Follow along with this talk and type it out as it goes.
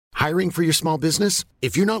Hiring for your small business?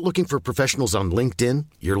 If you're not looking for professionals on LinkedIn,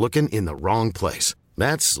 you're looking in the wrong place.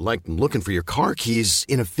 That's like looking for your car keys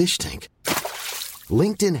in a fish tank.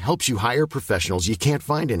 LinkedIn helps you hire professionals you can't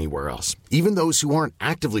find anywhere else, even those who aren't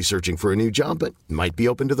actively searching for a new job but might be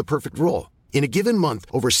open to the perfect role. In a given month,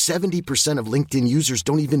 over 70% of LinkedIn users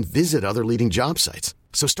don't even visit other leading job sites.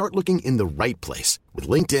 So start looking in the right place. With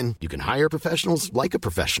LinkedIn, you can hire professionals like a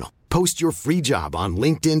professional. Post your free job on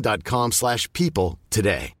linkedin.com/people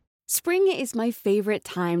today. Spring is my favorite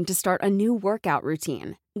time to start a new workout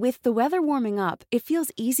routine. With the weather warming up, it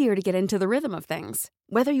feels easier to get into the rhythm of things.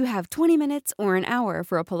 Whether you have 20 minutes or an hour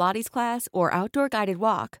for a Pilates class or outdoor guided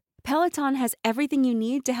walk, Peloton has everything you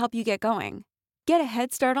need to help you get going. Get a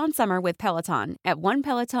head start on summer with Peloton at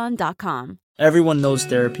onepeloton.com. Everyone knows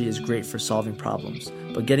therapy is great for solving problems,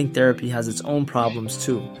 but getting therapy has its own problems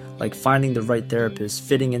too, like finding the right therapist,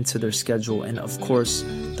 fitting into their schedule, and of course,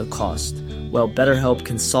 the cost. Well, BetterHelp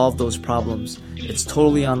can solve those problems. It's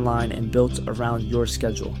totally online and built around your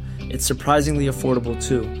schedule. It's surprisingly affordable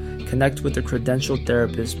too. Connect with a credentialed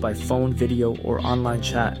therapist by phone, video, or online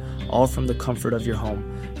chat, all from the comfort of your home.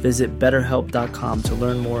 Visit BetterHelp.com to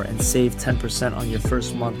learn more and save 10% on your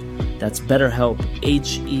first month. That's BetterHelp,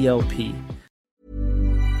 H-E-L-P.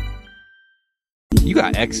 You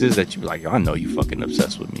got exes that you be like, I know you fucking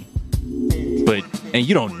obsessed with me. And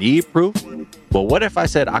you don't need proof. But what if I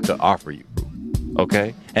said I could offer you proof?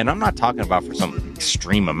 Okay? And I'm not talking about for some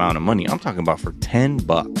extreme amount of money. I'm talking about for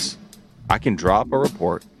 $10. I can drop a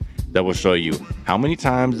report that will show you how many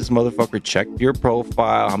times this motherfucker checked your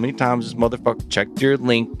profile, how many times this motherfucker checked your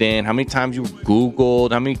LinkedIn, how many times you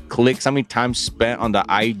Googled, how many clicks, how many times spent on the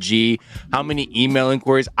IG, how many email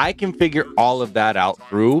inquiries. I can figure all of that out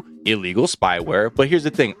through illegal spyware. But here's the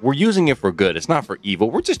thing. We're using it for good. It's not for evil.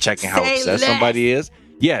 We're just checking how obsessed somebody is.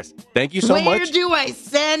 Yes. Thank you so much. Where do I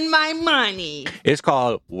send my money? It's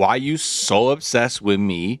called Why You So Obsessed With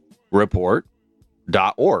Me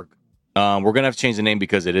Report.org. We're gonna have to change the name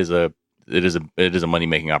because it is a money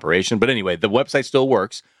making operation. But anyway, the website still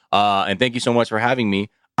works. And thank you so much for having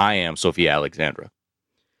me. I am Sophia Alexandra.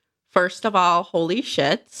 First of all, holy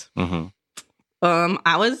shit. Mm-hmm.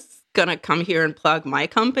 I was gonna come here and plug my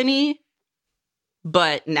company,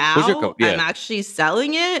 but now I'm actually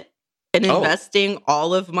selling it and investing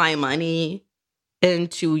all of my money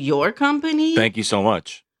into your company. Thank you so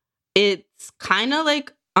much. It's kind of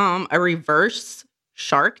like a reverse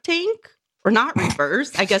Shark Tank, or not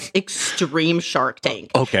reverse, I guess extreme Shark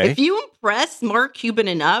Tank. Okay. If you impress Mark Cuban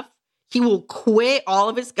enough, he will quit all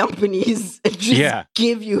of his companies and just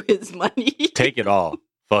give you his money. Take it all.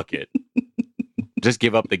 Fuck it. Just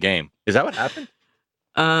give up the game. Is that what happened?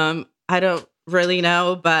 I don't really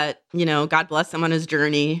know, but God bless him on his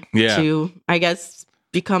journey to, I guess,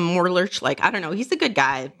 become more lurch-like. I don't know. He's a good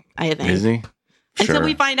guy, I think. Is he? Until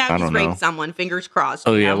we find out he's raped someone, fingers crossed.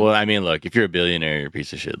 Oh, yeah. Well, I mean, look, if you're a billionaire, you're a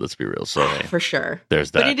piece of shit. Let's be real. So, for sure.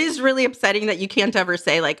 There's that. But it is really upsetting that you can't ever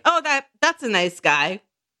say, like, oh, that's a nice guy.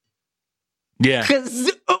 Yeah.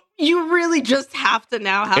 Because you really just have to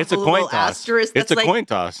now have a little asterisk. It's a coin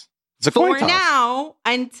toss. It's a coin toss. For now,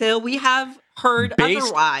 until we have heard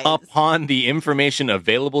otherwise. Based upon the information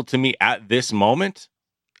available to me at this moment,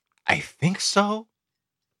 I think so.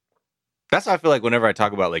 That's how I feel like whenever I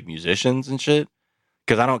talk about, like, musicians and shit.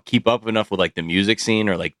 Because I don't keep up enough with, like, the music scene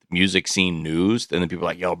or, like, music scene news. And then people are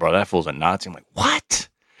like, yo, bro, that fool's a Nazi. I'm like, what?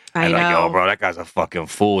 I know. Like, yo, bro, that guy's a fucking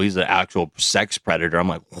fool. He's an actual sex predator. I'm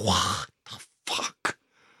like, what the fuck?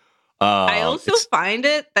 I also find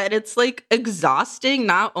it that it's, like, exhausting.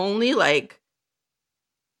 Not only, like,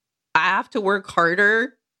 I have to work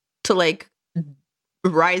harder to, like,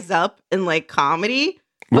 rise up in, like, comedy.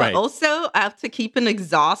 But also I have to keep an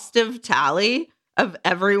exhaustive tally of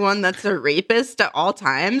everyone that's a rapist at all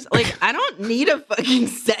times. Like, I don't need a fucking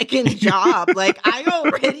second job. Like, I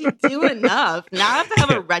already do enough. Now I have to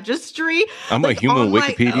have a registry. I'm like, a human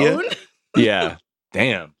Wikipedia. Yeah.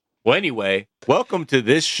 Damn. Well, anyway, welcome to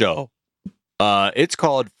this show. It's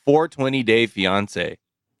called 420 Day Fiancé.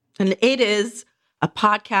 And it is a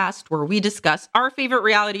podcast where we discuss our favorite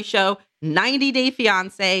reality show, 90 Day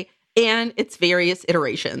Fiancé, and its various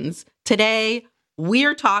iterations. Today,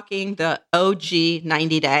 we're talking the OG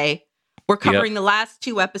 90 Day. We're covering the last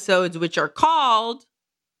two episodes, which are called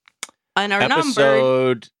and are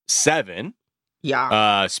Episode 7.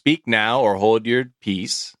 Yeah. Speak Now or Hold Your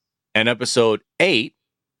Peace. And Episode 8,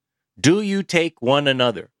 Do You Take One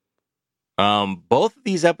Another? Both of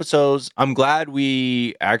these episodes, I'm glad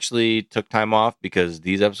we actually took time off because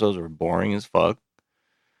these episodes were boring as fuck.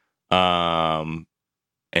 And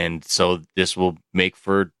so this will make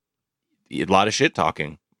for a lot of shit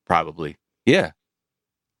talking, probably. Yeah.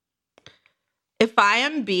 if I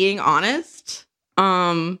am being honest,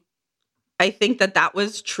 I think that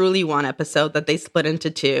was truly one episode that they split into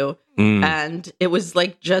two. And it was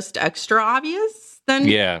like just extra obvious than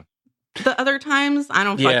the other times. I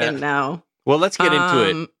don't fucking know. Well, let's get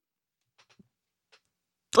into it.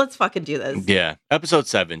 Let's fucking do this. Yeah. Episode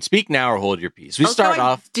 7. Speak now or hold your peace. We start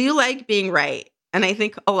off. I do like being right. And I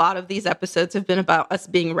think a lot of these episodes have been about us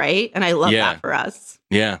being right. And I love that for us.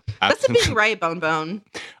 Yeah. That's a being right, Bone.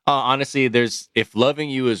 Honestly, if loving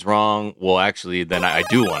you is wrong, well, actually, then I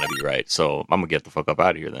do want to be right. So I'm going to get the fuck up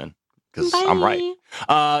out of here then. Because I'm right.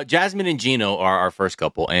 Jasmine and Gino are our first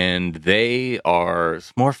couple. And they are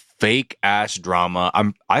more fake ass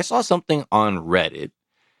drama. I saw something on Reddit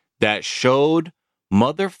that showed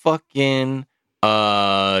motherfucking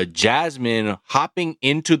Jasmine hopping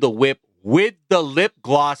into the whip with the lip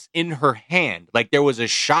gloss in her hand. Like there was a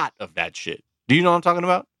shot of that shit. Do you know what I'm talking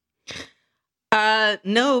about?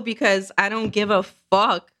 No, because I don't give a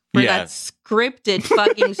fuck for that scripted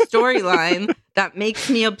fucking storyline that makes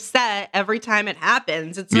me upset every time it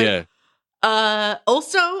happens. It's like,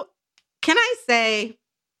 also, can I say?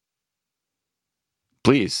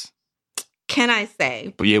 Please. Can I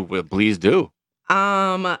say? Yeah, please do.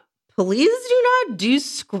 Please do not do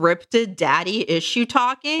scripted daddy issue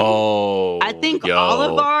talking. Oh, I think all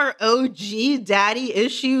of our OG daddy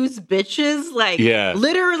issues bitches, like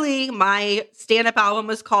literally my stand-up album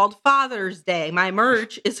was called Father's Day. My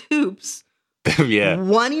merch is hoops.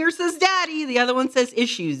 One ear says daddy, the other one says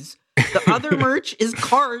issues. The other merch is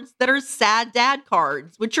cards that are sad dad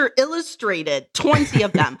cards, which are illustrated, 20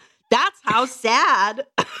 of them. That's how sad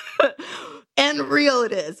and real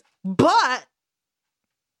it is. But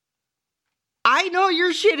I know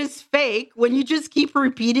your shit is fake when you just keep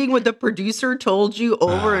repeating what the producer told you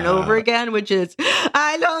over and over again, which is,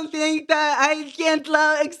 I don't think that I can't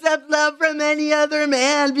accept love from any other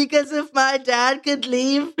man because if my dad could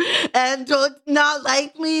leave and not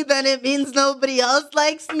like me, then it means nobody else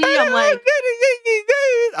likes me. I'm like,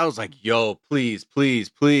 I was like, yo, please.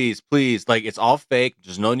 Like, it's all fake.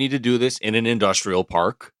 There's no need to do this in an industrial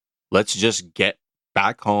park. Let's just get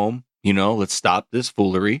back home. Let's stop this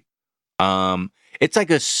foolery. It's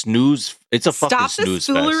like a snooze. It's a fucking snooze fest.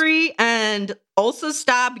 Stop the foolery and also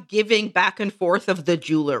stop giving back and forth of the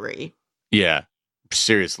jewelry. Yeah,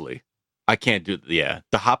 seriously. I can't do. Yeah,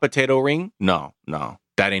 the hot potato ring. No,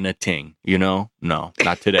 that ain't a ting. No,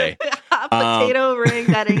 not today. Hot potato ring.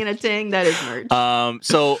 That ain't a ting. That is merch.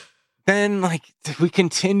 So then, like, we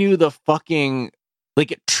continue the fucking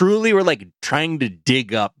truly, we're like trying to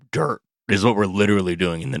dig up dirt. Is what we're literally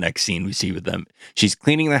doing in the next scene we see with them. She's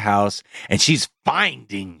cleaning the house and she's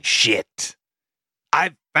finding shit.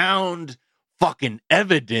 I found fucking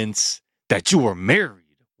evidence that you were married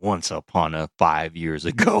once upon a 5 years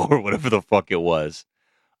ago or whatever the fuck it was.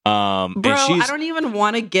 Bro, I don't even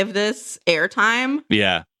want to give this airtime.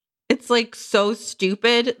 Yeah. It's like so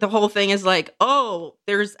stupid. The whole thing is like, oh,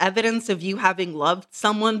 there's evidence of you having loved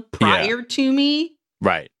someone prior to me.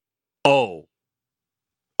 Right. Oh.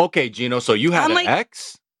 Okay, Gino, so you had an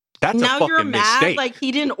ex? That's now a fucking you're mad, mistake. like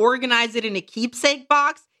he didn't organize it in a keepsake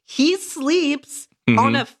box. He sleeps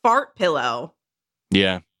on a fart pillow.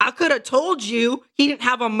 Yeah. I could have told you he didn't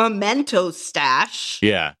have a memento stash.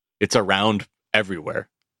 Yeah, it's around everywhere.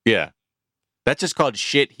 Yeah. That's just called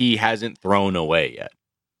shit he hasn't thrown away yet.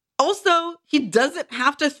 Also, he doesn't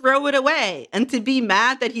have to throw it away. And to be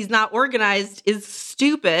mad that he's not organized is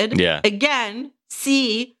stupid. Yeah. Again,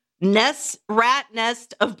 rat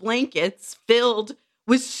nest of blankets filled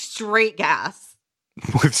with straight gas.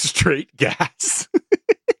 With straight gas.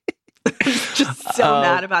 Just so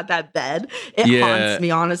mad about that bed. It haunts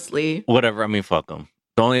me, honestly. Whatever. I mean, fuck him.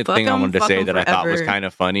 The only thing I wanted to say that I thought was kind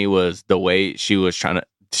of funny was the way she was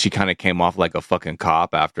she kind of came off like a fucking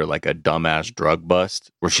cop after like a dumbass drug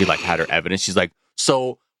bust where she like had her evidence. She's like,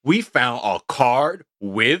 so we found a card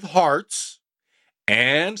with hearts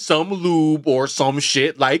and some lube or some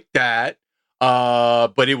shit like that.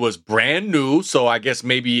 But it was brand new, so I guess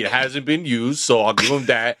maybe it hasn't been used, so I'll give him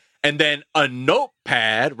that. And then a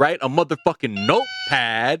notepad, right? A motherfucking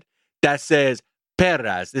notepad that says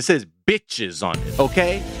perras. It says bitches on it,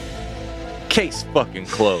 okay? Case fucking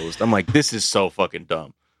closed. I'm like, this is so fucking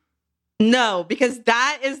dumb. No, because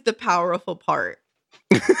that is the powerful part.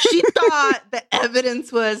 She thought the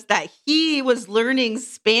evidence was that he was learning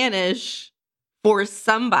Spanish for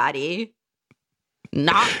somebody,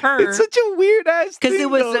 not her. It's such a weird ass thing. Because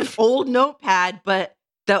it was an old notepad, but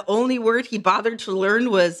the only word he bothered to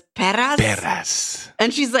learn was perras. Perras.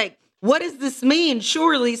 And she's like, what does this mean?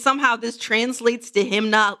 Surely somehow this translates to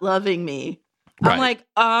him not loving me. Right. I'm like,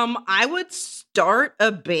 I would start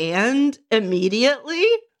a band immediately.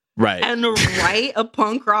 Right. and write a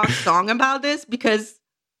punk rock song about this, because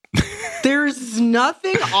there's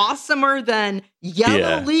nothing awesomer than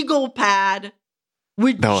Yellow Legal Pad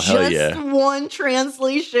with just one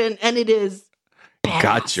translation, and it is badass.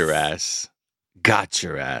 Got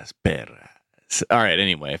your ass. Perras. All right,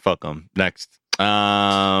 anyway, fuck them. Next.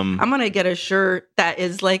 I'm gonna get a shirt that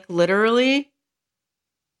is like literally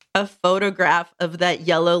a photograph of that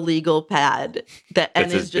yellow legal pad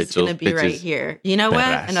and is just going to be right here. You know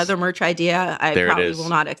what? Another merch idea I probably will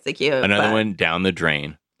not execute. Another one down the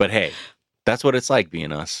drain. But hey, that's what it's like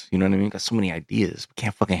being us. You know what I mean? Got so many ideas. We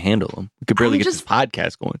can't fucking handle them. We could barely get this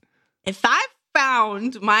podcast going. If I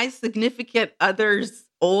found my significant other's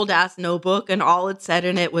old ass notebook and all it said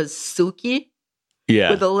in it was Suki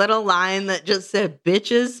with a little line that just said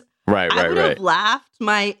bitches, I would have laughed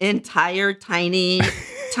my entire tiny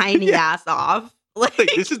ass off. Like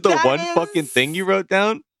this is the one fucking thing you wrote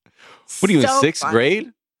down? What are you in sixth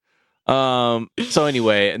grade? So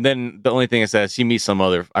anyway, and then the only thing I said, she meets some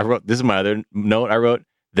other, this is my other note I wrote,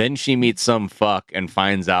 then she meets some fuck and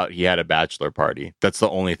finds out he had a bachelor party. That's the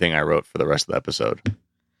only thing I wrote for the rest of the episode.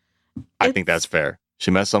 I think that's fair.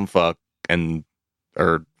 She met some fuck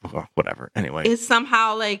or whatever. Anyway. Is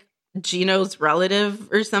somehow like Gino's relative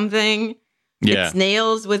or something. Yeah. It's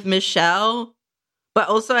Nails with Michelle. But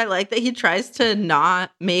also I like that he tries to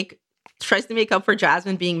make up for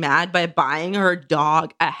Jasmine being mad by buying her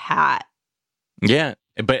dog a hat. Yeah.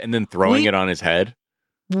 And then throwing it on his head.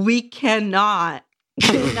 We cannot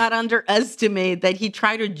underestimate that he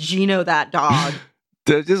tried to Gino that dog.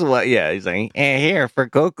 Just what? Yeah. He's like, here for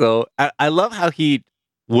Coco. I love how he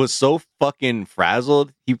was so fucking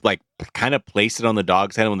frazzled. He like kind of placed it on the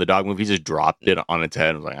dog's head, and when the dog moved, he just dropped it on its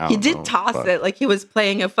head. I was like, he did toss it like he was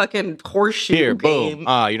playing a fucking horseshoe game.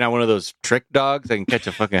 Boom. You're not one of those trick dogs that can catch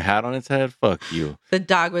a fucking hat on its head? Fuck you. The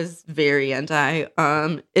dog was very anti.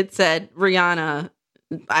 It said, Rihanna,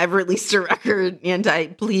 I've released a record,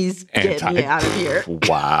 please get me out of here.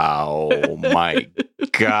 Wow. My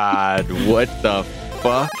God. What the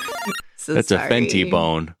fuck? That's sorry. A Fenty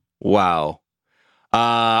bone. Wow.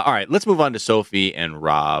 All right, let's move on to Sophie and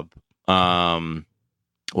Rob.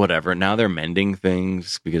 Whatever. Now they're mending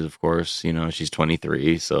things because, of course, she's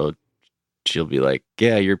 23, so she'll be like,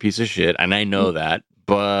 "Yeah, you're a piece of shit," and I know that.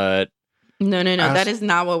 But no, that is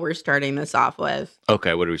not what we're starting this off with.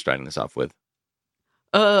 Okay, what are we starting this off with?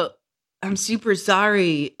 I'm super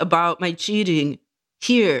sorry about my cheating.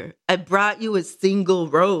 Here, I brought you a single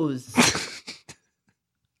rose.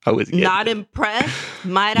 I was not impressed.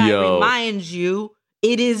 Might I remind you?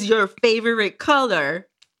 It is your favorite color,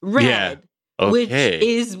 red, which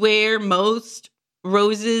is where most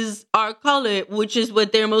roses are colored, which is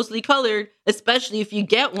what they're mostly colored, especially if you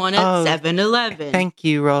get one at 7-Eleven. Thank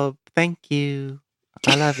you, Rob. Thank you.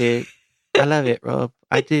 I love it. I love it, Rob.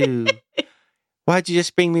 I do. Why'd you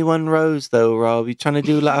just bring me one rose, though, Rob? You trying to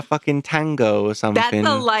do like a fucking tango or something? That's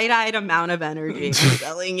a light-eyed amount of energy I'm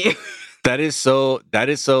telling you. That is so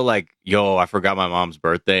like, yo, I forgot my mom's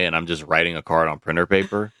birthday and I'm just writing a card on printer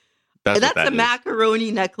paper. That's a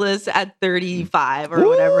macaroni necklace at 35 or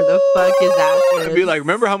whatever the fuck is that. I'd be like,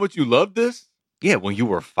 remember how much you loved this? Yeah, when you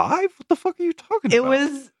were 5? What the fuck are you talking about?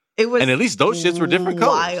 It was and at least those shits were different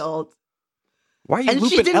colors. Wild. Why are you and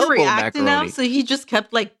looping she didn't elbow react macaroni? enough, so he just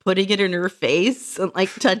kept like putting it in her face and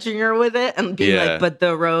like touching her with it and being like, but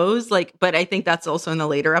the rose, like, but I think that's also in the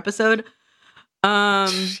later episode.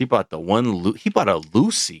 She bought he bought a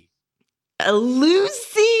Lucy. A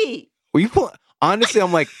Lucy. Honestly,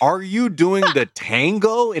 I'm like, are you doing the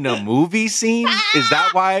tango in a movie scene? Is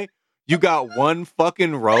that why you got one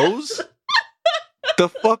fucking rose? The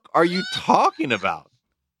fuck are you talking about?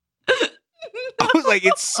 I was like,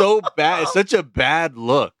 it's so bad. It's such a bad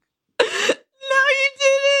look. No, you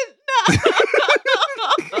didn't.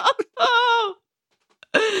 No.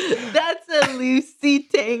 That's a Lucy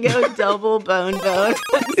Tango double bone. I'm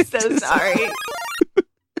so sorry.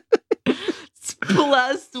 It's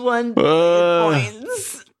 +1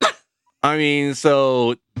 points. I mean,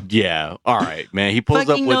 so yeah, all right, man. He pulls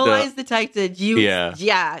fucking up with no lies detected. Yeah.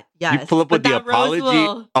 You pull up with the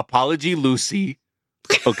apology, Lucy.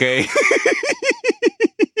 Okay.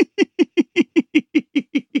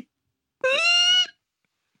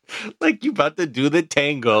 Like you about to do the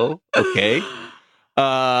tango, okay?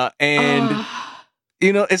 And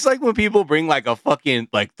it's like when people bring like a fucking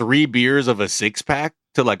like 3 beers of a 6-pack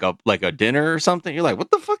to like a dinner or something. You're like, what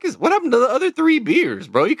happened to the other 3 beers,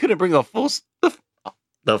 bro? You couldn't bring a full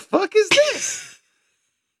the fuck is this?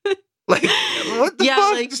 Like what the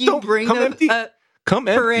fuck? Like Just you bring empty. Come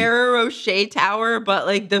empty. Ferrero Rocher tower, but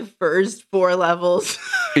like the first 4 levels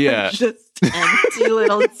are just empty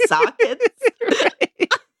little sockets.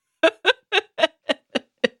 Right.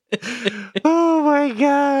 Oh my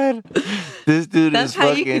god, this dude That's is how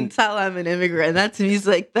fucking. you can tell I'm an immigrant. That to me is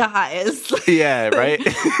like the highest. Yeah, right.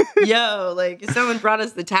 Yo, like if someone brought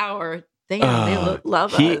us the tower, damn, they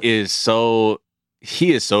love he us.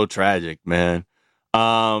 he is so tragic, man.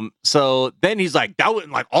 So then he's like, that was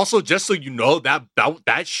like, also just so you know,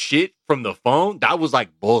 that shit from the phone, that was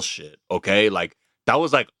like bullshit. Okay, like that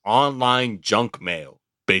was like online junk mail,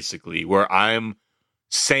 basically, where I'm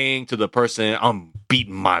saying to the person, I'm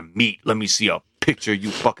beating my meat. Let me see a picture.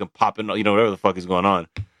 You fucking popping, whatever the fuck is going on.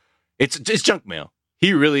 It's junk mail.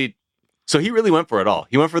 He really went for it all.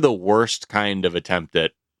 He went for the worst kind of attempt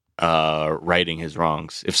at righting his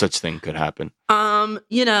wrongs, if such thing could happen.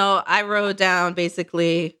 I wrote down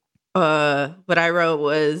basically what I wrote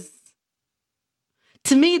was,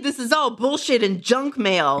 to me, this is all bullshit and junk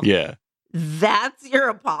mail. Yeah. That's your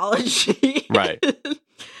apology. Right.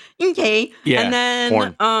 Okay. Yeah. And then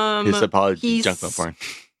porn. His apology is junk mail porn.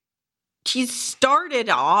 He started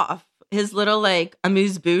off his little like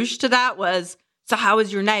amuse-bouche to that was, so how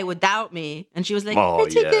was your night without me? And she was like,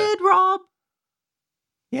 pretty good, Rob.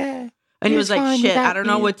 Yeah. And he was like, shit, I don't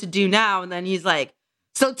know what to do now. And then he's like,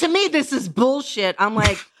 so to me, this is bullshit. I'm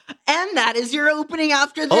like, and that is your opening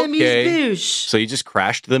after the amuse-bouche. So you just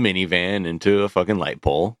crashed the minivan into a fucking light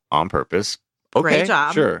pole on purpose. Okay, great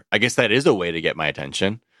job. Sure. I guess that is a way to get my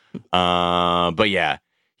attention. But yeah,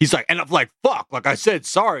 he's like, and I'm like, fuck, like I said,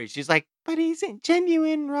 sorry. She's like, but he isn't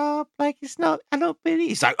genuine, Rob. Like, it's not, I don't believe.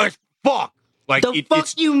 He's like, fuck. Like, fuck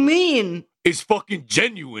you mean? It's fucking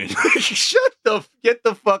genuine. Get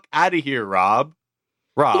the fuck out of here, Rob.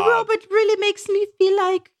 Rob, it really makes me feel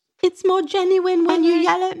like it's more genuine when you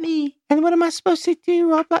yell at me. And what am I supposed to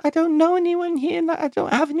do, Rob? Like, I don't know anyone here. Like, I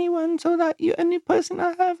don't have anyone. So that you're the only person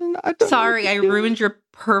I have. And I don't. Sorry, I ruined your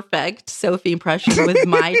perfect Sophie impression with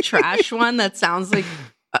my trash one. That sounds like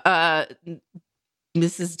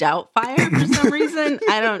Mrs. Doubtfire for some reason.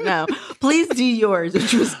 I don't know. Please do yours,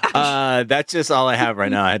 which was that's just all I have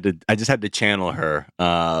right now. I just had to channel her.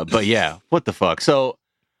 But yeah, what the fuck? So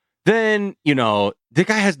then, the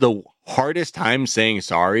guy has the hardest time saying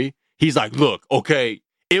sorry. He's like, look, okay,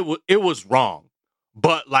 it was wrong.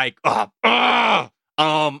 But like, I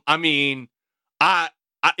mean,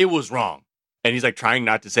 it was wrong. And he's like trying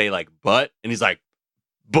not to say like, but, and he's like,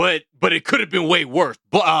 but it could have been way worse.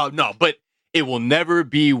 But no, but it will never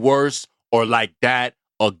be worse or like that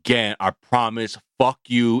again. I promise. Fuck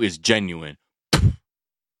you is genuine.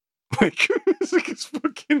 Like, it's like his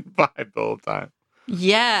fucking vibe the whole time.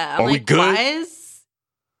 Yeah. Are we good? If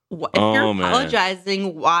you're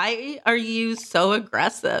apologizing, why are you so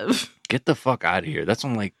aggressive? Get the fuck out of here. That's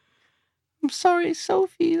when I'm like, I'm sorry,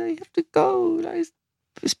 Sophie. I have to go. Like,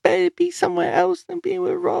 it's better to be somewhere else than being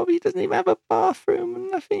with Rob. He doesn't even have a bathroom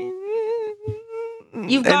and nothing.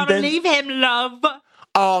 You've got to leave him, love.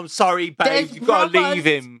 Oh, I'm sorry, babe. You've got to leave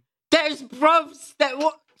him. There's bros that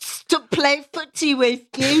wants to play footy with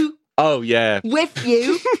you. Oh, yeah. With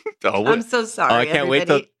you. I'm so sorry. I can't wait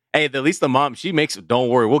till. Hey, at least the mom, she makes. Don't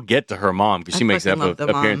worry, we'll get to her mom because she makes an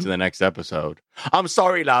appearance in the next episode. I'm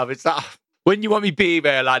sorry, love. It's not. When you want me to be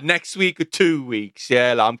there, like next week or 2 weeks,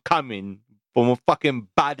 yeah, like, I'm coming. But we'll fucking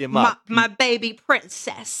bad him up. My baby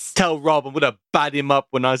princess. Tell Rob I'm gonna bad him up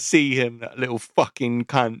when I see him, that little fucking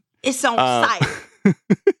cunt. It's on site.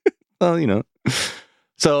 Well,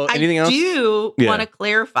 So anything else? I do want to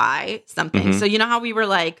clarify something. Mm-hmm. So you know how we were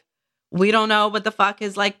like, we don't know what the fuck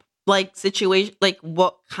is like situation, like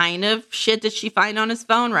what kind of shit did she find on his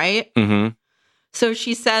phone, right? Mm-hmm. So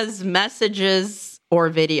she says messages or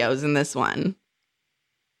videos in this one.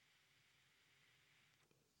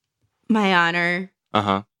 My honor.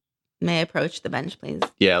 Uh-huh. May I approach the bench, please?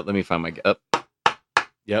 Yeah, let me find my...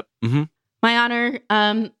 Yep. Mm-hmm. My honor,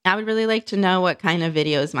 I would really like to know what kind of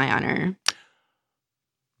videos, my honor.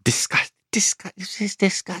 This is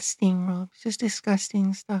disgusting, Rob. It's just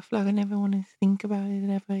disgusting stuff. Like, I never want to think about it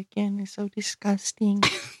ever again. It's so disgusting.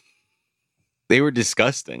 They were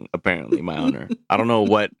disgusting, apparently, my honor. I don't know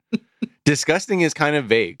what... Disgusting is kind of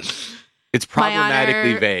vague. It's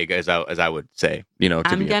problematically vague, as I would say.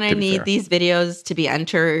 I'm gonna need these videos to be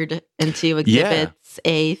entered into exhibits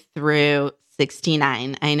A through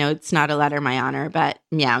 69. I know it's not a letter, my honor, but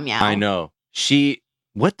meow meow. I know.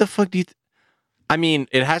 What the fuck do you? I mean,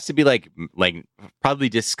 it has to be like probably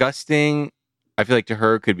disgusting. I feel like to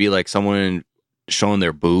her could be like someone showing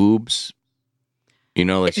their boobs.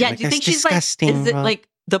 Like do you think she's disgusting, like? Is it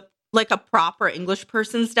like a proper English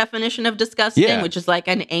person's definition of disgusting, which is like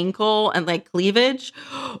an ankle and like cleavage?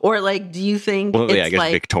 Or like, do you think it's I guess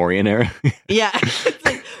like Victorian era? Yeah. It's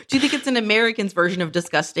like, do you think it's an American's version of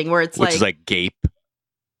disgusting where it's which is like gape?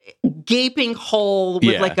 gaping hole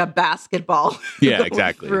with like a basketball. Yeah,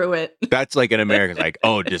 exactly. Through it. That's like an American's like,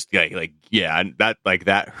 oh, just like yeah, that like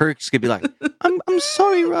that. Hurts could be like, I'm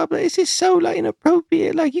sorry, Rob. This is so like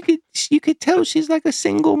inappropriate. Like you could tell she's like a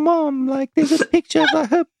single mom. Like there's a picture of like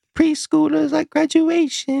her preschoolers like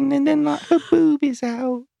graduation, and then like her boob is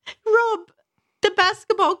out. Rob, the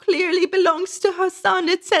basketball clearly belongs to her son.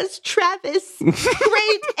 It says Travis, grade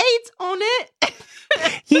 8 on it.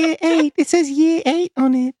 Year 8. It says year 8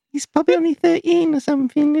 on it. He's probably only 13 or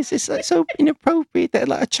something. This is like so inappropriate that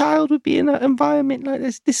like a child would be in an environment like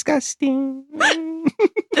this. Disgusting.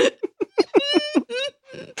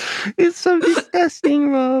 It's so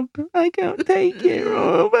disgusting, Rob. I can't take it,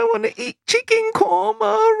 Rob. I want to eat chicken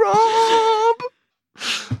korma, Rob.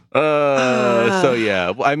 So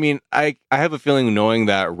yeah, I mean, I have a feeling, knowing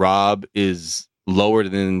that Rob is lower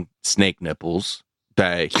than snake nipples,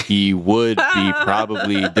 that he would be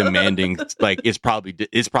probably demanding, like it's probably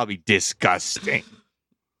disgusting.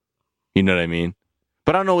 You know what I mean?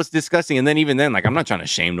 But I don't know what's disgusting. And then even then, like, I'm not trying to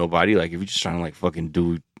shame nobody. Like, if you're just trying to like fucking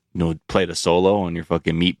do, play the solo on your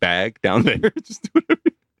fucking meat bag down there, just do whatever.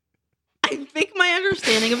 I think my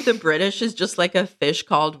understanding of the British is just like a fish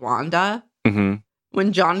called Wanda. Mm-hmm.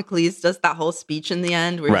 When John Cleese does that whole speech in the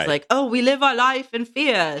end where he's like, oh, we live our life in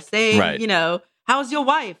fear, saying, how's your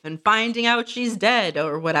wife? And finding out she's dead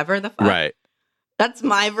or whatever the fuck. Right. That's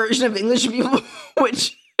my version of English people,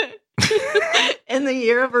 which in the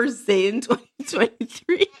year of our Zane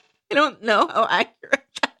 2023, I don't know how accurate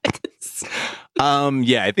that is.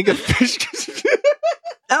 Yeah, I think a fish...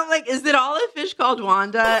 I'm like, is it all a fish called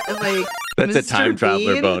Wanda? And like, that's Mr. a time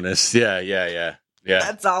traveler Bean? bonus. Yeah.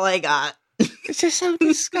 That's all I got. It's just so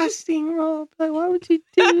disgusting, Rob. Like, why would you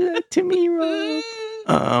do that to me, Rob?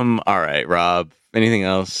 All right, Rob. Anything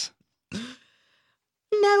else?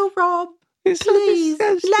 No, Rob. It's Please,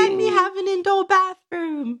 so let me have an indoor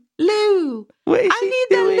bathroom. Lou. I need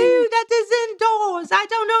the loo that is indoors. I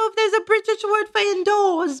don't know if there's a British word for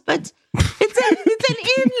indoors, but it's an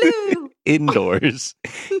in-loo. Indoors.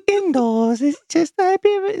 Indoors. It's just a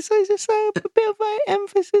bit of a bit of an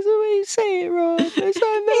emphasis of the way you say it, Rob. It's like,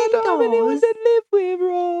 I don't have anyone to live with,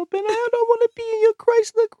 Rob. And I don't want to be in your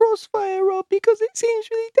Chrysler Crossfire, Rob, because it seems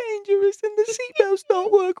really dangerous and the seatbelts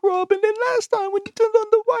don't work, Rob. And then last time when you turned on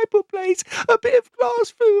the wiper blades, a bit of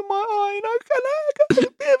glass flew in my eye and I got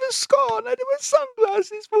a bit of a scar and I had to wear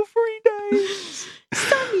sunglasses for 3 days.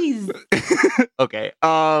 Sunnies. Okay.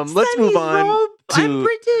 Let's move on. Rob. I'm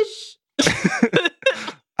British.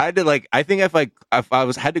 I think if I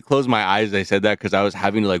had to close my eyes, I said that because I was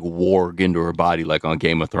having to like warg into her body like on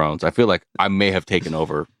Game of Thrones. I feel like I may have taken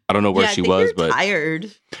over. I don't know where she was, but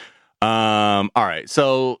tired. All right.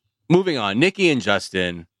 So moving on, Nikki and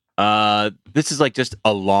Justin. This is like just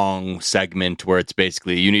a long segment where it's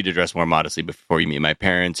basically, you need to dress more modestly before you meet my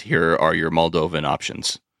parents. Here are your Moldovan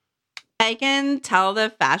options. I can tell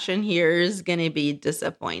the fashion here is going to be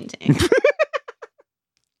disappointing.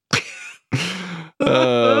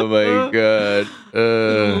 Oh my God.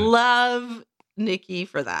 Love Nikki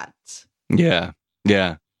for that. Yeah.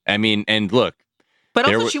 I mean, and look. But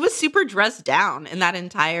also she was super dressed down in that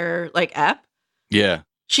entire like ep. Yeah.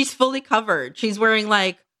 She's fully covered. She's wearing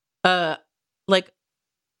like a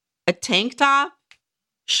tank top.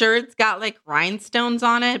 Sure, it's got like rhinestones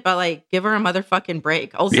on it, but like give her a motherfucking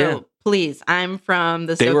break. Also, please, I'm from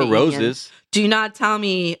the Soviet They were Union. roses. Do not tell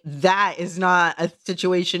me that is not a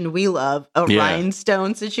situation we love. A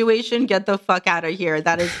rhinestone situation. Get the fuck out of here.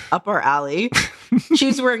 That is up our alley. She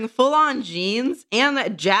was wearing full-on jeans and a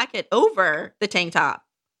jacket over the tank top.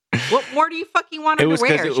 What more do you fucking want her to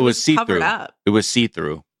wear? It was see-through. Covered up. It was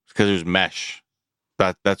see-through because it was mesh.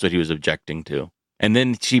 That's what he was objecting to. And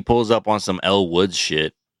then she pulls up on some Elle Woods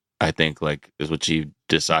shit, I think, like, is what she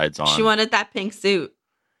decides on. She wanted that pink suit.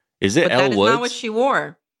 Is it Elle Woods? That is not what she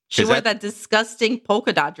wore. She wore that disgusting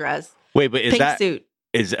polka dot dress. Wait, but is pink suit.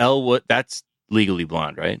 Is Elle Woods? That's Legally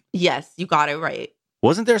Blonde, right? Yes, you got it right.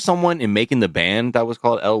 Wasn't there someone in Making the Band that was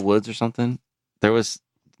called Elle Woods or something? There was,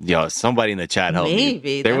 somebody in the chat helped me.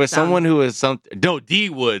 Maybe. There was someone who was D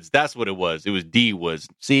Woods. That's what it was. It was D Woods.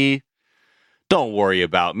 See? Don't worry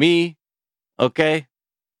about me. Okay?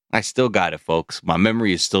 I still got it, folks. My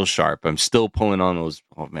memory is still sharp. I'm still pulling on those.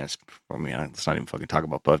 Oh, man. Let's not even fucking talk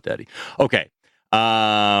about Puff Daddy. Okay.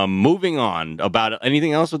 Moving on. About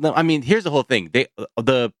anything else with them? I mean, here's the whole thing.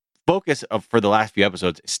 The focus for the last few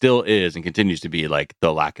episodes still is and continues to be like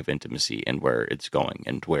the lack of intimacy and where it's going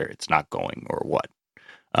and where it's not going or what.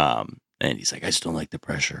 And he's like, I just don't like the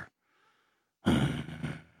pressure.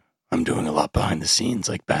 I'm doing a lot behind the scenes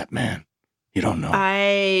like Batman. You don't know.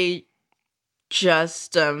 I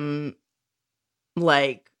just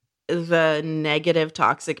like the negative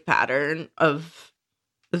toxic pattern of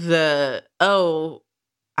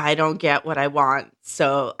I don't get what I want,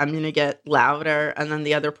 so I'm going to get louder. And then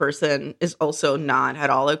the other person is also not at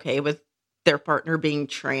all okay with their partner being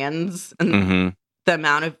trans. And the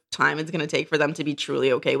amount of time it's going to take for them to be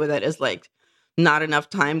truly okay with it is like not enough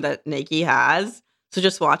time that Nikki has. So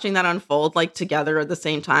just watching that unfold like together at the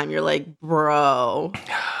same time, you're like, bro.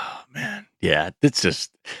 Oh, man. Yeah, it's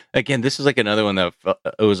just, again, this is like another one that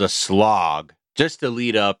it was a slog just to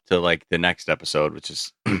lead up to like the next episode, which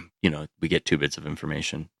is, we get 2 bits of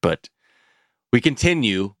information. But we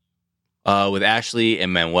continue with Ashley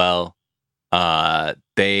and Manuel.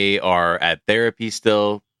 They are at therapy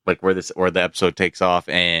still, like where the episode takes off.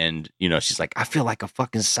 And, she's like, I feel like a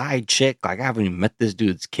fucking side chick. Like, I haven't even met this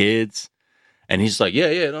dude's kids. And he's like,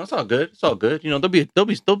 yeah, no, it's all good. It's all good.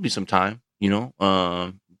 There'll be some time,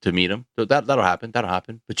 to meet him. So that'll happen.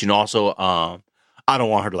 But, also, I don't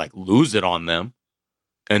want her to like lose it on them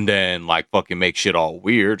and then like fucking make shit all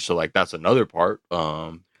weird. So like that's another part.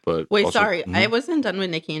 But wait, also, sorry, I wasn't done with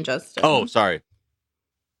Nikki and Justin. Oh, sorry.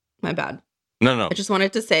 My bad. No. I just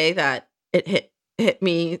wanted to say that it hit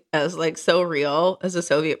me as like so real as a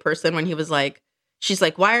Soviet person when he was like, she's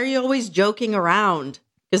like, why are you always joking around?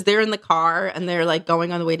 Because they're in the car and they're like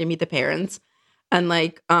going on the way to meet the parents and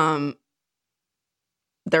like they're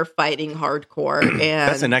fighting hardcore. And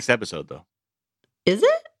that's the next episode though. Is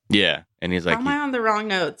it? Yeah. And he's like, am I on the wrong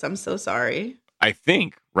notes? I'm so sorry. I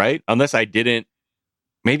think, right? Unless I didn't.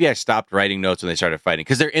 Maybe I stopped writing notes when they started fighting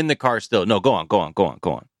because they're in the car still. No, go on.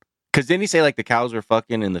 Because didn't he say like the cows were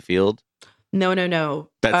fucking in the field? No.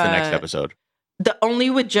 That's the next episode. The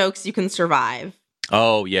only with jokes you can survive.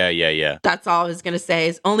 Oh, yeah. That's all I was going to say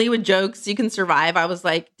is only with jokes you can survive. I was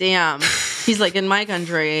like, damn. He's like, in my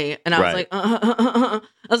country. And I was like, I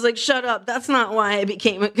was like, shut up. That's not why I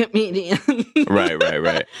became a comedian.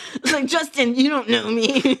 Right. It's like, Justin, you don't know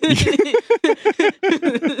me.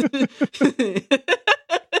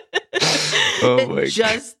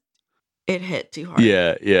 It hit too hard.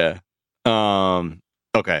 Yeah.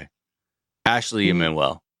 Okay. Ashley and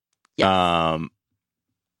Manuel. Yes.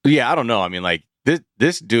 Yeah, I don't know. I mean, like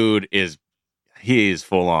this dude is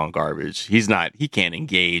full on garbage. He can't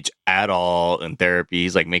engage at all in therapy.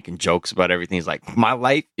 He's like making jokes about everything. He's like, my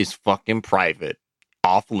life is fucking private,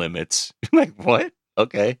 off limits. Like, what?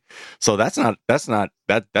 Okay. So that's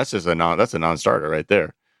just a non-starter right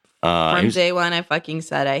there. From day one, I fucking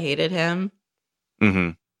said I hated him. Mm-hmm.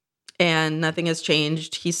 And nothing has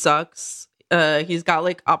changed. He sucks. He's got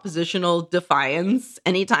like oppositional defiance.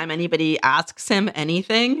 Anytime anybody asks him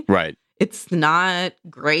anything, right, it's not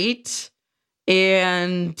great.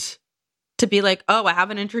 And to be like, oh, I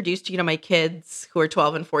haven't introduced you to my kids who are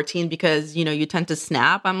 12 and 14 because, you tend to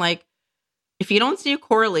snap. I'm like, if you don't see a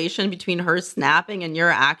correlation between her snapping and your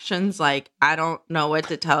actions, like, I don't know what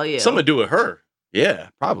to tell you. Something to do with her. Yeah,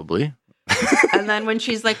 probably. And then when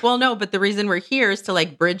she's like, well, no, but the reason we're here is to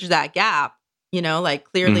like bridge that gap. Like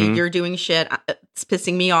clearly you're doing shit. It's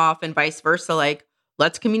pissing me off and vice versa. Like,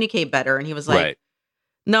 let's communicate better. And he was like,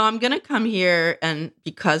 no, I'm going to come here. And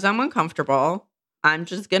because I'm uncomfortable, I'm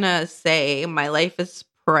just going to say my life is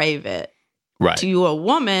private. Right. To a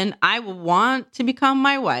woman, I want to become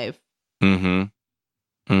my wife.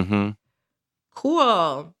 Mm-hmm.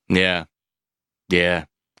 Cool. Yeah.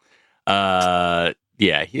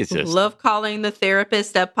 Yeah, he's just... Love calling the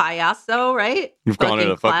therapist a payaso, right? You've called it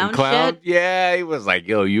a fucking clown? Shit. Yeah, he was like,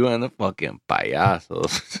 yo, you and the fucking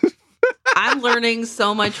payasos. I'm learning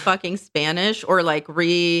so much fucking Spanish or like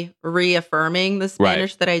reaffirming the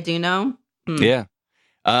Spanish that I do know. Yeah.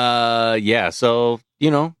 Yeah, so,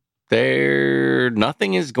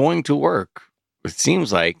 nothing is going to work. It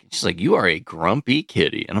seems like she's like, you are a grumpy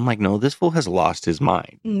kitty. And I'm like, no, this fool has lost his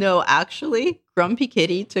mind. No, actually, Grumpy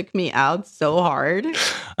Kitty took me out so hard.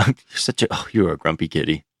 You're a grumpy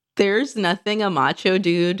kitty. There's nothing a macho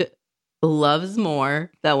dude loves more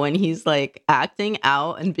than when he's like acting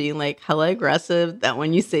out and being like hella aggressive, that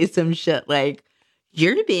when you say some shit like,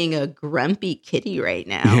 you're being a grumpy kitty right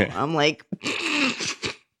now. Yeah. I'm like...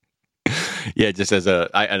 Yeah, just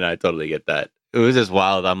I totally get that. It was just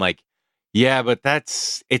wild. I'm like, yeah, but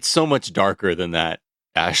it's so much darker than that,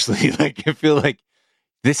 Ashley. Like, I feel like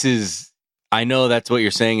I know that's what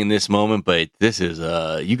you're saying in this moment, but this is,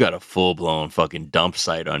 you got a full-blown fucking dump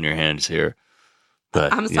site on your hands here.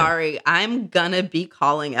 But I'm sorry. I'm gonna be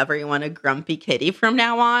calling everyone a grumpy kitty from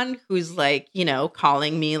now on, who's like,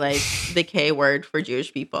 calling me like the K word for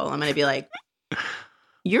Jewish people. I'm gonna be like,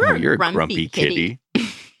 you're a grumpy kitty.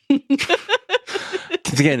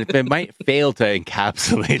 Again, it might fail to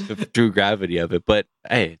encapsulate the true gravity of it, but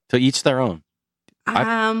hey, to each their own.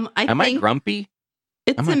 Am I grumpy?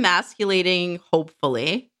 It's emasculating,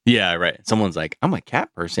 hopefully. Yeah, right. Someone's like, I'm a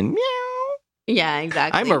cat person. Meow. Yeah,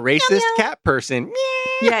 exactly. I'm a racist meow, meow. cat person. Meow.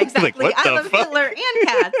 Yeah, exactly. Like, what I love Hitler and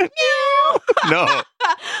cats. Meow. No.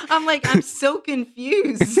 I'm like, I'm so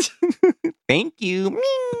confused. Thank you.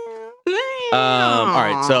 All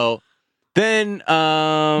right, so then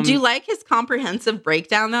do you like his comprehensive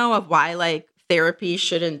breakdown though of why like therapy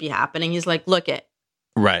shouldn't be happening? He's like, look it.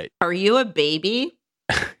 Right. Are you a baby?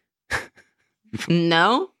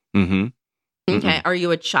 No. Mm-hmm. Okay. Mm-mm. Are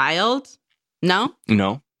you a child? No.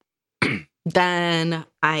 No. Then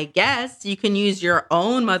I guess you can use your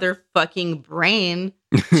own motherfucking brain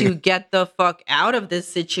to get the fuck out of this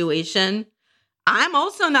situation. I'm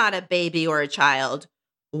also not a baby or a child.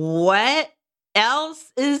 What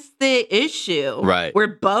else is the issue? Right. We're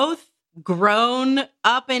both grown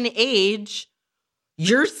up in age.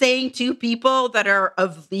 You're saying two people that are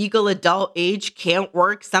of legal adult age can't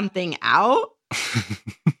work something out?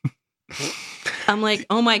 I'm like,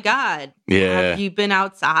 oh my God. Yeah. Have you been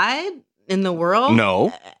outside in the world?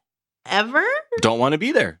 No. Ever? Don't want to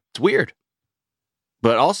be there. It's weird.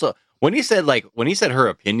 But also, when he said her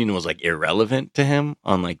opinion was like irrelevant to him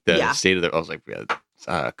on like the state of the, I was like,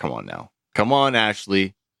 come on now. Come on,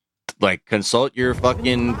 Ashley. Like, consult your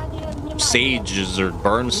fucking sages or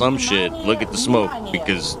burn some shit. Look at the smoke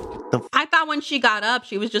because I thought when she got up,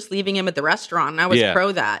 she was just leaving him at the restaurant. And I was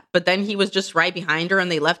pro that. But then he was just right behind her and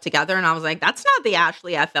they left together. And I was like, that's not the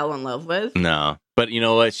Ashley I fell in love with. No. But you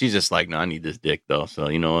know what? She's just like, no, I need this dick though. So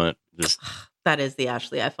you know what? Just that is the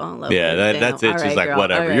Ashley I fell in love with. Yeah, that's it. All She's right, like, girl.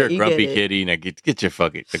 whatever. Right, you're a you grumpy kitty. Now get your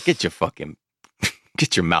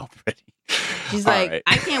mouth ready. She's like,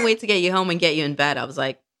 I can't wait to get you home and get you in bed. I was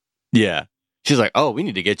like, yeah. She's like, oh, we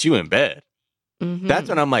need to get you in bed. Mm-hmm. That's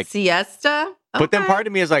when I'm like, siesta? Okay. But then part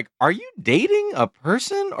of me is like, are you dating a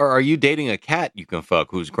person or are you dating a cat you can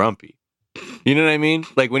fuck who's grumpy? You know what I mean?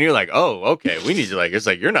 Like when you're like, oh, okay, we need you. Like, it's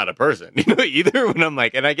like, you're not a person, you know, either. When I'm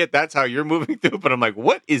like, and I get that's how you're moving through, but I'm like,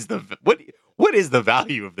 what is the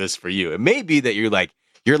value of this for you? It may be that you're like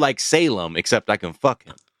Salem, except I can fuck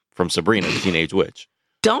him from Sabrina, the Teenage Witch.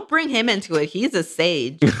 Don't bring him into it. He's a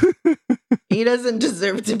sage. He doesn't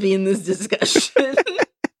deserve to be in this discussion.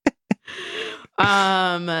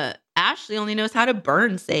 Ashley only knows how to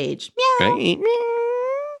burn sage. Meow. Right.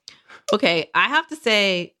 Okay, I have to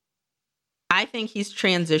say, I think he's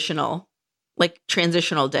transitional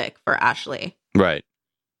dick for Ashley. Right.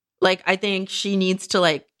 Like, I think she needs to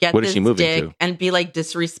like get what this is she moving dick to? And be like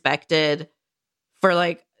disrespected for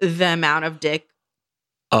like the amount of dick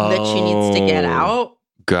that she needs to get out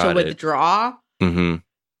to withdraw. Mm-hmm.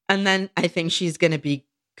 And then I think she's going to be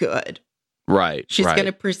good. Right. She's going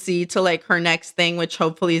to proceed to like her next thing, which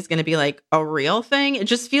hopefully is going to be like a real thing. It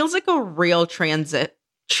just feels like a real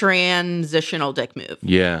transitional dick move.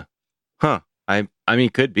 Yeah. Huh. I mean,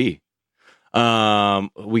 could be.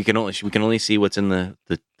 We can only see what's in the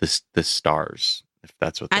stars, if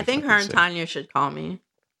that's what I think her and Tanya should call me.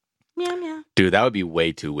 Meow meow. Dude, that would be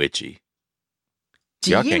way too witchy.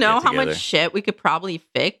 Do you know how much shit we could probably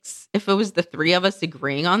fix if it was the three of us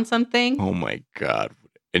agreeing on something? Oh my God.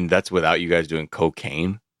 And that's without you guys doing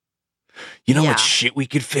cocaine? You know what shit we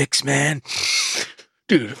could fix, man?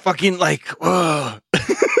 Dude, fucking like, ugh.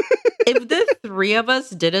 If the three of us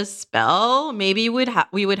did a spell, maybe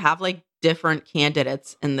we would have like different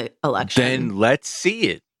candidates in the election. Then let's see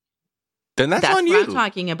it. Then that's on you. What I'm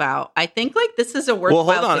talking about. I think like this is a worthwhile.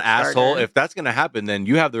 Well, hold on, asshole. If that's gonna happen, then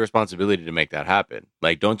you have the responsibility to make that happen.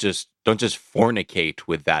 Like, don't just fornicate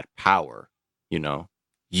with that power. You know,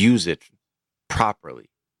 use it properly.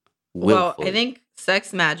 Willfully. Well, I think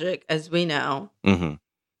sex magic, as we know, mm-hmm.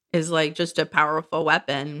 is like just a powerful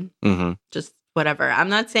weapon. Mm-hmm. Just whatever. I'm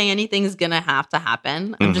not saying anything's gonna have to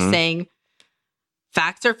happen. I'm just saying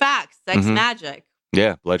facts are facts. Sex magic.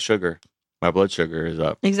 Yeah, blood sugar. My blood sugar is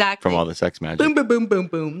up. Exactly. From all the sex magic. Boom, boom, boom, boom,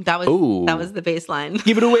 boom. That was the baseline.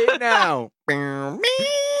 Give it away now.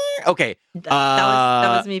 Okay.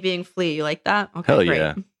 That was me being Flea. You like that? Okay, hell great.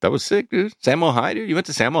 Yeah. That was sick, dude. Samo High, dude. You went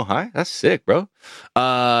to Samo High? That's sick, bro.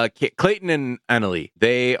 Clayton and Annalie,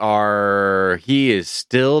 he is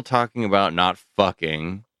still talking about not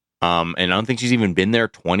fucking. And I don't think she's even been there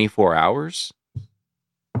 24 hours.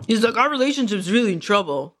 He's like, our relationship's really in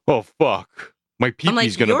trouble. Oh, fuck. My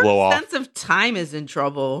pee-pee's gonna blow off. Your sense of time is in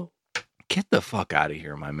trouble. Get the fuck out of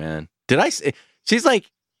here, my man. Did I say... She's like...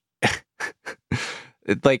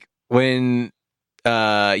 like, when...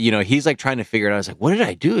 he's like trying to figure it out. I was like, what did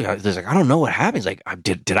I do? I was like, I don't know what happened. He's like,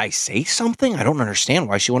 did I say something? I don't understand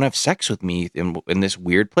why she won't have sex with me in this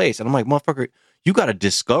weird place. And I'm like, motherfucker, you got a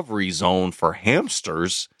discovery zone for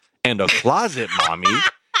hamsters and a closet mommy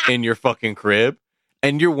in your fucking crib.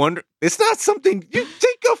 And you're wondering, it's not something you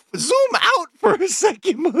take a zoom out for a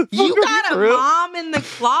second. You got a mom in the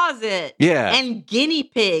closet. Yeah. And guinea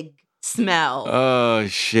pig smell. Oh,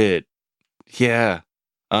 shit. Yeah.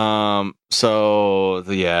 So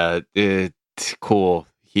yeah, it's cool.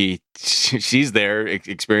 She's there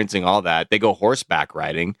experiencing all that. They go horseback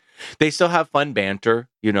riding. They still have fun banter.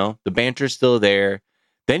 You know, the banter's still there.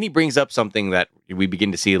 Then he brings up something that we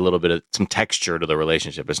begin to see a little bit of some texture to the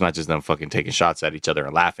relationship. It's not just them fucking taking shots at each other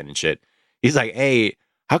and laughing and shit. He's like, hey,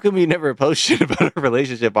 how come we never post shit about our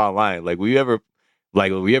relationship online? Like, will you ever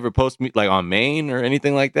post me like on Maine or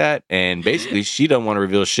anything like that? And basically, she doesn't want to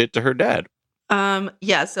reveal shit to her dad.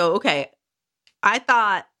 Yeah. So, okay. I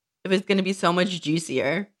thought it was going to be so much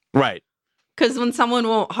juicier. Right. Because when someone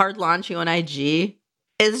won't hard launch you on IG,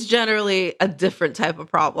 it's generally a different type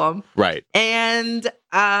of problem. Right. And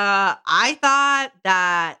I thought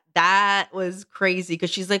that was crazy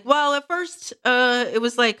because she's like, well, at first it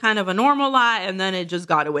was like kind of a normal lie and then it just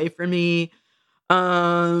got away from me.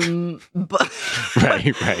 But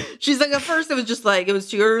right. She's like, at first it was just like, it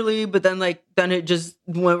was too early, but then it just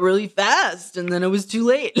went really fast and then it was too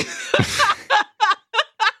late.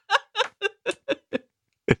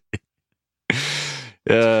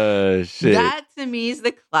 Shit. That to me is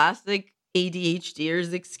the classic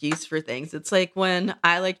ADHDer's excuse for things. It's like when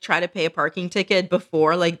I like try to pay a parking ticket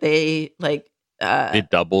before like they like it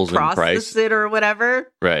doubles in price, process it or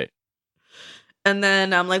whatever. Right. And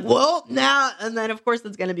then I'm like, well, now, and then of course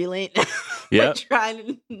it's gonna be late. Yeah.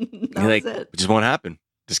 It just won't happen.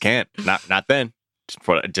 Just can't. Not then.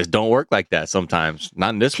 Just don't work like that sometimes. Not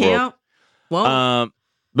in this world. Well,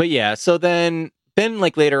 but yeah. So then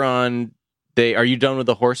like later on, are you done with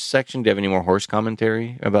the horse section? Do you have any more horse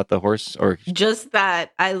commentary about the horse, or just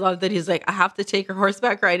that? I love that he's like, I have to take her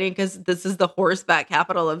horseback riding because this is the horseback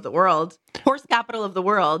capital of the world. Horse capital of the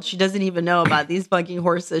world. She doesn't even know about these fucking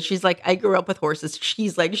horses. She's like, I grew up with horses.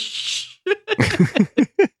 She's like, shh.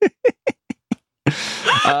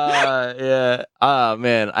 Yeah. Oh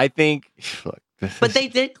man, I think. Look, but they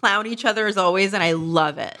did clown each other as always, and I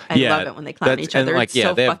love it. I love it when they clown each other. Like, it's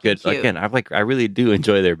so they have good. cute. Again, I really do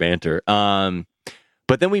enjoy their banter.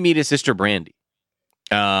 But then we meet his sister Brandy,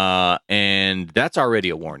 and that's already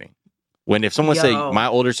a warning. If someone say my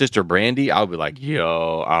older sister Brandy, I'll be like,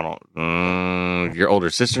 yo, I don't. Your older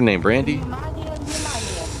sister named Brandy? She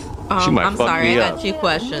might I'm fuck sorry, me I up. got two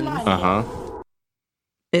questions.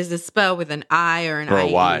 Is it spelled with an I or an I? Or a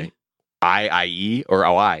Y? I-I-E or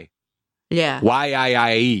O-I? Yeah.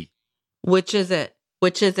 Y-I-I-E. Which is it?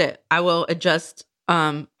 I will adjust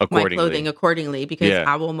my clothing accordingly because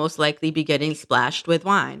I will most likely be getting splashed with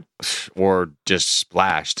wine. Or just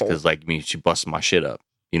splashed because she busts my shit up.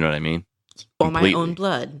 You know what I mean? Or Completely. my own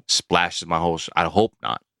blood. Splashes my whole I hope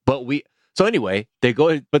not. So anyway, they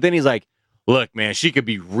go, but then he's like, look, man, she could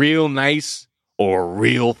be real nice or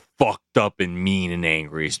real fucked up and mean and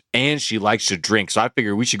angry. And she likes to drink. So I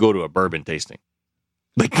figured we should go to a bourbon tasting.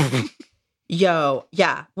 Yo,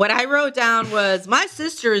 yeah. What I wrote down was, my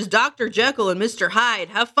sister is Dr. Jekyll and Mr. Hyde.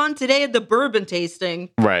 Have fun today at the bourbon tasting.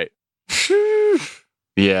 Right.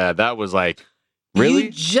 Yeah, that was like, really?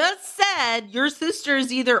 You just said your sister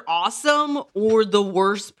is either awesome or the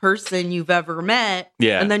worst person you've ever met.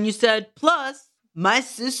 Yeah. And then you said, plus, my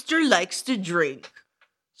sister likes to drink.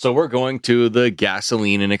 So we're going to the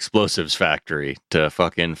gasoline and explosives factory to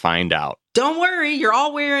fucking find out. Don't worry, you're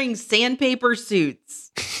all wearing sandpaper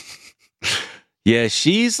suits. Yeah,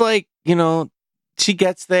 she's like, she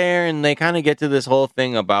gets there and they kind of get to this whole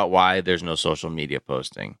thing about why there's no social media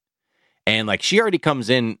posting. And like, she already comes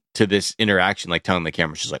in to this interaction, like telling the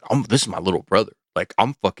camera, she's like, this is my little brother. Like,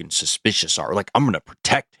 I'm fucking suspicious. Or like, I'm going to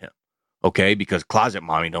protect him. Okay. Because closet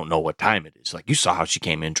mommy don't know what time it is. Like, you saw how she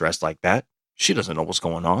came in dressed like that. She doesn't know what's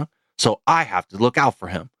going on. So I have to look out for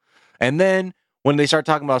him. And then when they start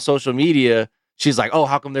talking about social media, she's like, oh,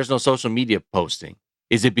 how come there's no social media posting?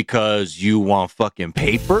 Is it because you want fucking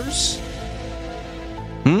papers?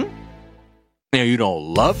 You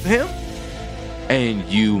don't love him? And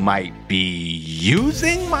you might be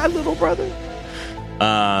using my little brother?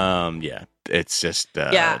 Yeah, it's just...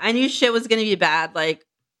 yeah, I knew shit was going to be bad. Like,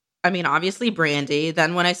 I mean, obviously Brandy.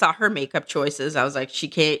 Then when I saw her makeup choices, I was like, she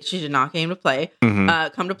did not come to play.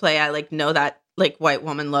 Come to play. I like know that like white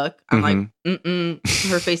woman look. I'm like,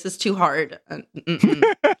 her face is too hard.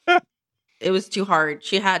 It was too hard.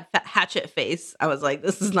 She had hatchet face. I was like,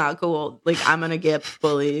 this is not cool. Like, I'm going to get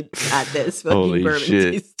bullied at this fucking bourbon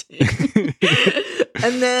tasting.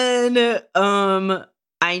 And then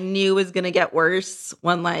I knew it was going to get worse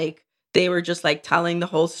when like they were just like telling the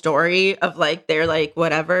whole story of like their like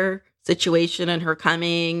whatever situation and her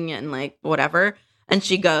coming and like whatever. And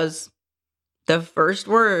she goes, the first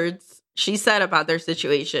words she said about their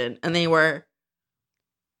situation, and they were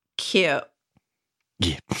cute.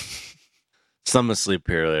 Yeah. So I'm gonna sleep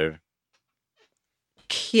here later.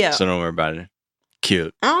 Cute. So don't worry about it.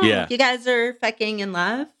 Cute. Oh, yeah. You guys are fucking in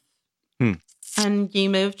love? And you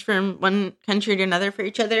moved from one country to another for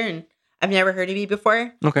each other, and I've never heard of you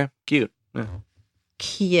before? Okay. Cute. Yeah.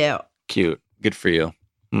 Cute. Cute. Good for you.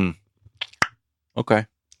 Okay.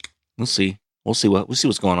 We'll see. We'll see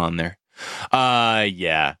what's going on there.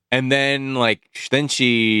 Yeah. And then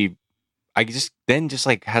she just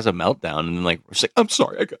like has a meltdown and like she's like, I'm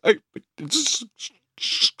sorry, it's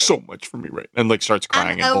so much for me, right? And like starts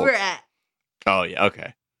crying. I'm over it. Oh yeah,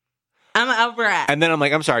 okay. I'm over it. And then I'm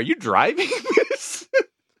like, I'm sorry, are you driving this?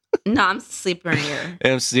 No, I'm sleeping here.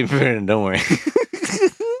 I'm sleeping. Don't worry.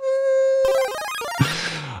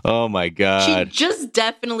 Oh my god. She just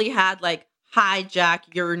definitely had like hijack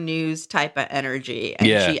your news type of energy, and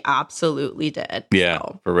she absolutely did. Yeah,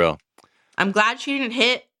 so. For real. I'm glad she didn't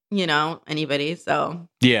hit, anybody. So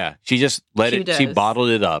yeah, she just she bottled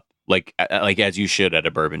it up like as you should at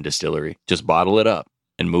a bourbon distillery. Just bottle it up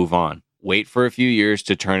and move on. Wait for a few years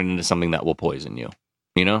to turn it into something that will poison you.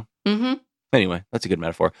 Mm-hmm. Anyway, that's a good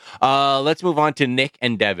metaphor. Let's move on to Nick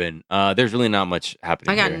and Devin. There's really not much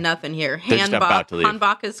happening. I got nothing here.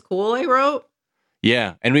 Hanbok is cool. I wrote.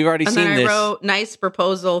 Yeah, and we've already seen this. I wrote nice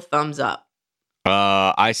proposal, thumbs up.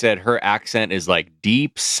 I said her accent is like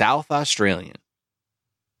deep South Australian.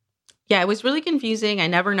 Yeah, it was really confusing. I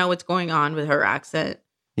never know what's going on with her accent.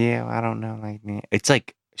 Yeah, I don't know. Like, it's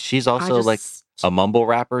like she's also like a mumble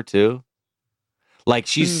rapper too. Like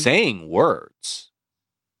she's saying words,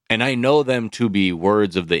 and I know them to be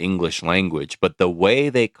words of the English language, but the way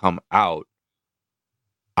they come out,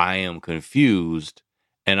 I am confused.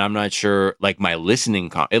 And I'm not sure, like, my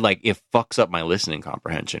listening, it fucks up my listening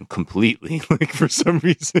comprehension completely, like, for some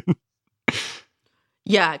reason.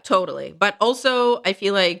 Yeah, totally. But also, I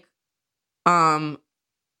feel like when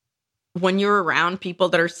you're around people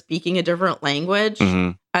that are speaking a different language,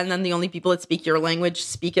 and then the only people that speak your language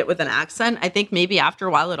speak it with an accent, I think maybe after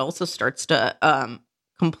a while it also starts to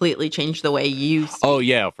completely change the way you speak. Oh,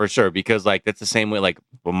 yeah, for sure. Because, like, that's the same way, like,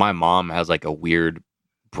 well, my mom has, like, a weird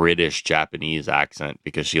British Japanese accent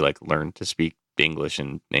because she like learned to speak English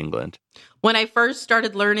in England. When I first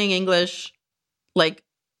started learning English, like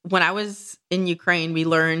when I was in Ukraine, we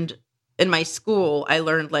learned in my school, I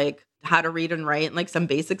learned like how to read and write and like some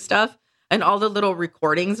basic stuff. And all the little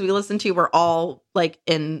recordings we listened to were all like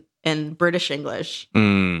in British English.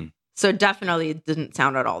 So definitely it didn't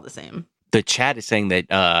sound at all the same. The chat is saying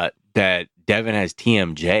that that Devin has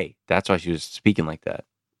TMJ. That's why she was speaking like that.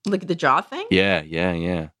 Like the jaw thing?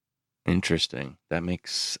 Yeah. Interesting. That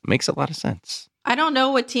makes a lot of sense. I don't know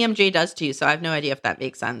what TMJ does to you, so I have no idea if that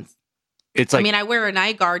makes sense. It's like, I mean, I wear a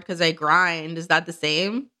night guard because I grind. Is that the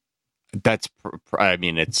same? That's, I'd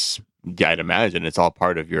imagine it's all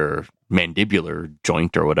part of your mandibular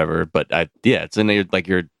joint or whatever. But it's in there, it's like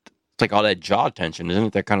all that jaw tension, isn't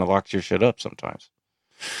it? That kind of locks your shit up sometimes.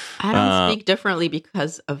 I don't speak differently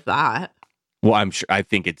because of that. Well, I'm sure. I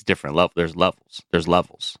think it's different level. There's levels.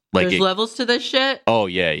 Like there's levels to this shit. Oh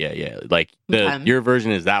yeah. Like your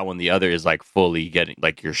version is that one. The other is like fully getting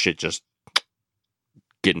like your shit just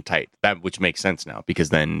getting tight. That which makes sense now because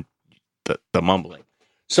then the mumbling.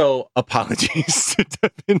 So apologies to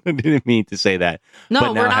Devin. I didn't mean to say that. No,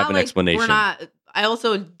 but now we're I have not an explanation. We're not. I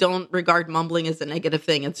also don't regard mumbling as a negative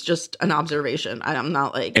thing. It's just an observation. I'm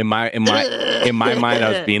not like in my mind. I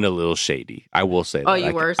was being a little shady. I will say that. Oh,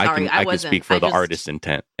 you were? Sorry, I can speak for the artist's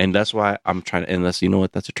intent, and that's why I'm trying to. Unless you know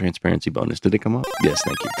what, that's a transparency bonus. Did it come up? Yes,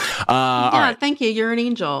 thank you. Yeah, all right. Thank you. You're an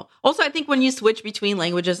angel. Also, I think when you switch between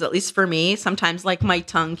languages, at least for me, sometimes like my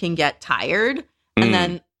tongue can get tired, and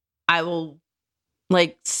then I will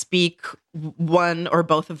like speak one or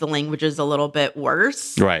both of the languages a little bit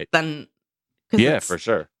worse, right? Than yeah, for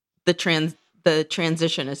sure. The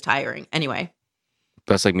transition is tiring. Anyway.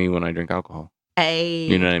 That's like me when I drink alcohol. Hey.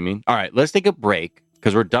 You know what I mean? All right, let's take a break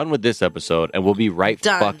because we're done with this episode and we'll be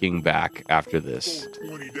fucking back after this.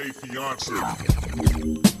 20-day fiance.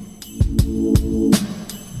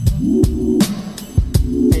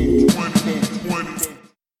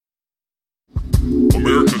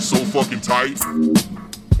 America's so fucking tight.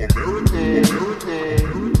 America.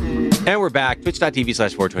 And we're back.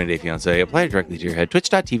 Twitch.tv/420dayfiance. Apply it directly to your head.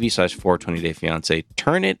 Twitch.tv/420dayfiance.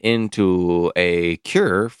 Turn it into a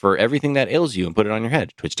cure for everything that ails you and put it on your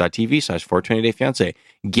head. Twitch.tv/420dayfiance.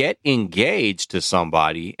 Get engaged to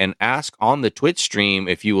somebody and ask on the Twitch stream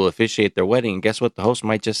if you will officiate their wedding. And guess what? The host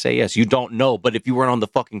might just say yes. You don't know, but if you weren't on the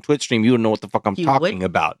fucking Twitch stream, you would know what the fuck I'm talking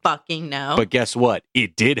about. Fucking know. But guess what?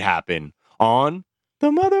 It did happen on the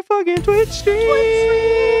motherfucking fucking Twitch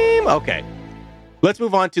stream. Okay. Let's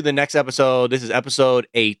move on to the next episode. This is episode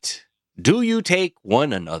 8. Do you take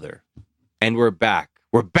one another? And we're back.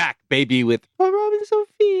 We're back, baby, with Rob and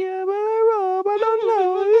Sophia. Rob, I don't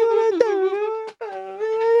know.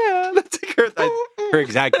 That's her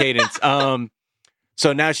exact cadence.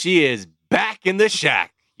 So now she is back in the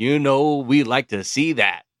shack. You know, we like to see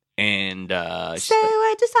that. And so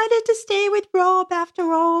I decided to stay with Rob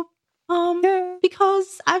after all.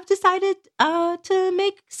 Because I've decided to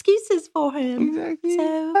make excuses for him. Exactly. So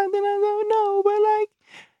I don't know, but like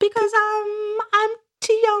because I'm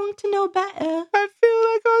too young to know better. I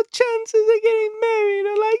feel like our chances of getting married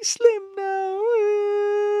are like slim now.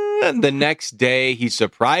 And the next day, he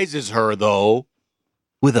surprises her though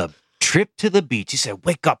with a trip to the beach. He said,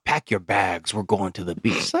 "Wake up, pack your bags. We're going to the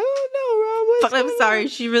beach." Oh no, Rob. But I'm sorry,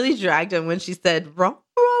 she really dragged him when she said, Rob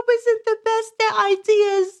isn't the best at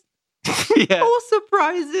ideas. Yeah. Or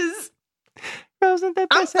surprises. Wasn't that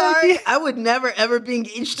I'm best sorry. idea? I would never ever be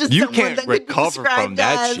engaged to You someone can't that could be recover from described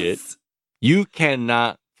that as shit. You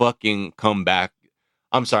cannot fucking come back.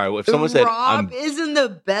 I'm sorry. If someone said Rob isn't the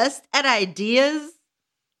best at ideas,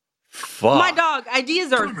 fuck. my dog,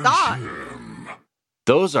 ideas are thoughts.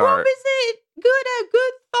 Those are. Rob isn't good at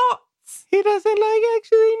good thoughts. He doesn't like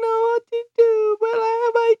actually know what to do, but I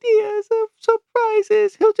have ideas of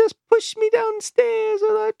surprises. He'll just push me downstairs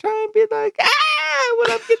and I try and be like,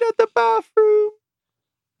 when I'm getting out the bathroom.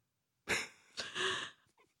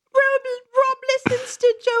 Rob listens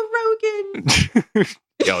to Joe Rogan.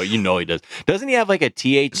 Yo, you know he does. Doesn't he have like a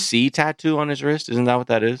THC tattoo on his wrist? Isn't that what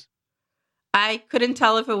that is? I couldn't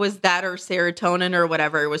tell if it was that or serotonin or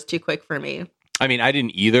whatever. It was too quick for me. I mean, I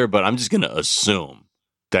didn't either, but I'm just going to assume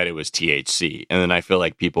that it was THC. And then I feel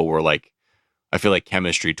like people were like, I feel like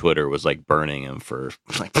chemistry Twitter was like burning him for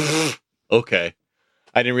like, okay.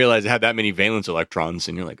 I didn't realize it had that many valence electrons.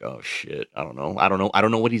 And you're like, oh shit. I don't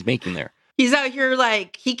know what he's making there. He's out here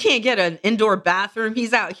like, he can't get an indoor bathroom.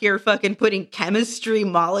 He's out here fucking putting chemistry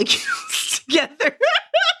molecules together.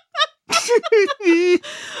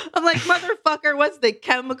 I'm like, motherfucker, what's the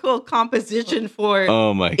chemical composition for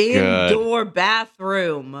oh my God. Indoor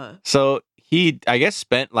bathroom? So he, I guess,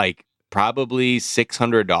 spent like probably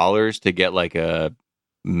 $600 to get like a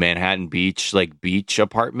Manhattan Beach, like beach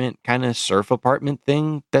apartment, kind of surf apartment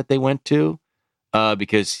thing that they went to.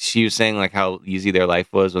 Because she was saying like how easy their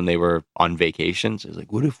life was when they were on vacations. It's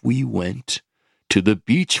like, what if we went to the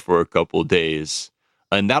beach for a couple days?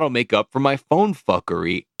 And that'll make up for my phone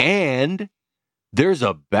fuckery. And there's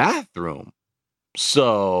a bathroom.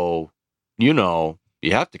 So, you know,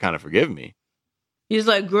 you have to kind of forgive me. He's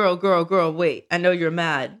like, girl, wait. I know you're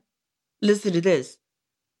mad. Listen to this.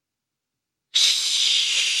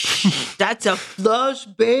 Shh, that's a flush,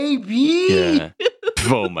 baby. Yeah.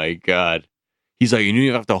 Oh, my God. He's like,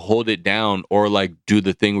 you have to hold it down or like do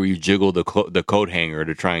the thing where you jiggle the coat hanger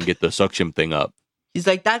to try and get the suction thing up. He's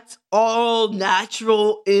like, that's all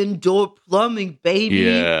natural indoor plumbing, baby.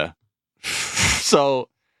 Yeah. So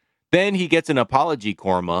then he gets an apology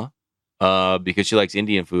korma because she likes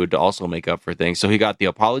Indian food to also make up for things. So he got the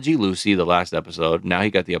apology Lucy the last episode. Now he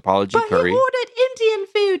got the apology but curry. He ordered Indian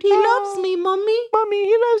food. He loves me, mommy. Mommy,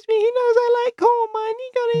 he loves me. He knows I like korma. And he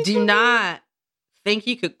got Do not think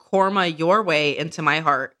you could korma your way into my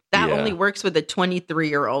heart. That only works with a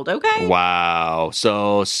 23-year-old, okay? Wow.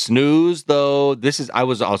 So snooze though. I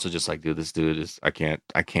was also just like, dude, this dude is I can't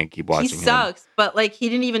keep watching him. He sucks, but like he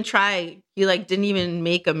didn't even try. He like didn't even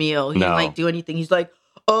make a meal. He didn't like do anything. He's like,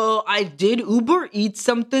 "Oh, I did Uber eat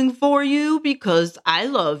something for you because I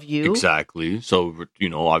love you." Exactly. So, you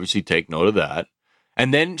know, obviously take note of that.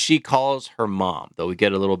 And then she calls her mom, though we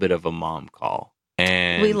get a little bit of a mom call.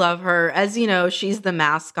 And we love her. As you know, she's the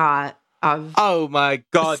mascot of oh my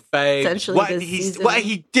God, babe. What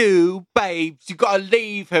he do, babes, you gotta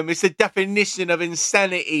leave him. It's the definition of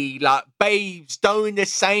insanity. Like, babes doing the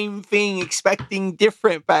same thing, expecting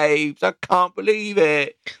different, babes. I can't believe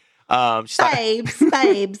it. Babes.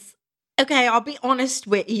 Okay, I'll be honest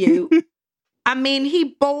with you. I mean, he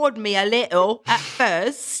bored me a little at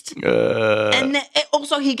first. And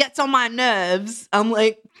also he gets on my nerves. I'm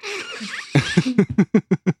like,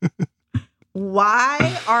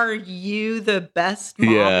 why are you the best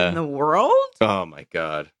mom in the world? Oh my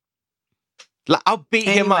God. Like, I'll beat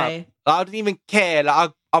him up. I don't even care.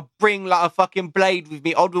 Like, I'll bring like a fucking blade with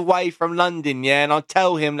me all the way from London, yeah, and I'll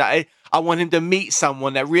tell him that I want him to meet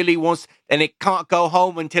someone that really wants, and it can't go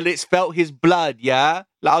home until it's felt his blood, yeah?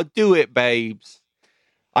 Like, I'll do it, babes.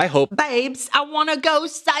 I hope. Babes, I want to go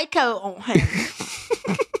psycho on him.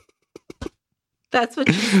 That's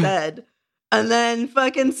what she said. And then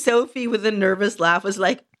fucking Sophie with a nervous laugh was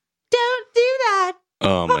like, don't do that.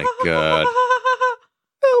 Oh my god.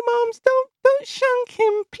 Oh, moms, don't shunk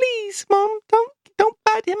him, please, mom. Don't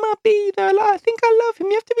bad him up either. I think I love him.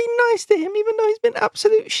 You have to be nice to him, even though he's been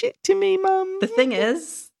absolute shit to me, mom. The thing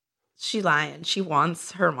is, she lying. She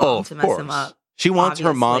wants her mom to mess him up. She wants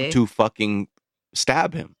her mom obviously. to fucking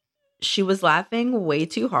stab him. She was laughing way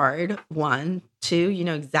too hard. 1, 2, you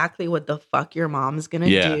know exactly what the fuck your mom's gonna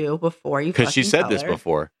do before you. Because she said this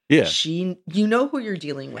before. Yeah. You know who you're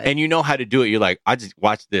dealing with. And you know how to do it. You're like, I just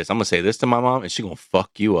watch this. I'm gonna say this to my mom, and she gonna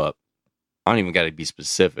fuck you up. I don't even got to be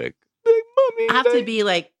specific. Like, mommy, I have to be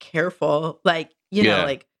like careful. Like, you know,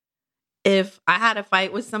 like if I had a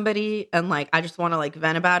fight with somebody and like I just want to like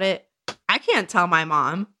vent about it, I can't tell my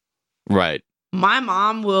mom. Right. My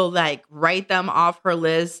mom will like write them off her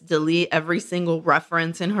list, delete every single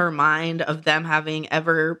reference in her mind of them having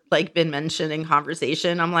ever like been mentioned in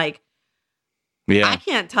conversation. I'm like, I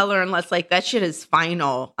can't tell her unless like that shit is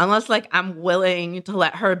final. Unless like I'm willing to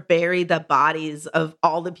let her bury the bodies of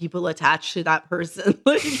all the people attached to that person.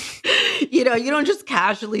 Like, you know, you don't just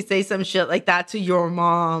casually say some shit like that to your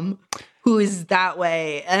mom who is that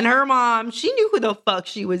way. And her mom, she knew who the fuck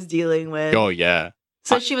she was dealing with. Oh, yeah.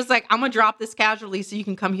 So she was like, I'm going to drop this casually so you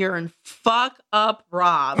can come here and fuck up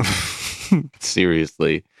Rob.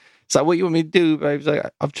 Seriously. So what you want me to do? I was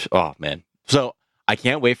like, oh, man. So I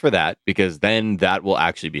can't wait for that because then that will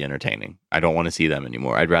actually be entertaining. I don't want to see them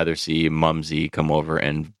anymore. I'd rather see Mumsy come over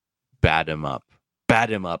and bat him up. Bat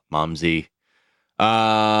him up, Mumsy.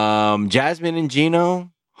 Jasmine and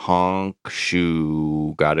Gino. Honk,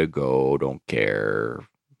 shoe, gotta go, don't care.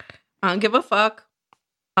 I don't give a fuck.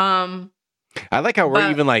 I like how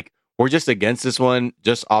we're just against this one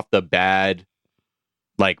just off the bad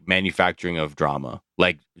like manufacturing of drama.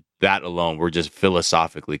 Like that alone, we're just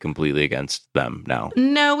philosophically completely against them now.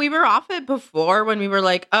 No, we were off it before when we were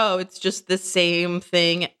like, oh, it's just the same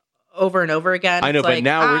thing over and over again. I know, it's but like,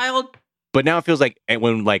 now but now it feels like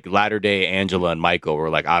when like latter day Angela and Michael were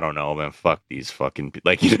like, I don't know, man, fuck these fucking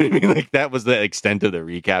like, you know what I mean? Like that was the extent of the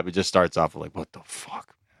recap. It just starts off with like, what the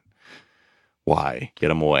fuck, man? Why? Get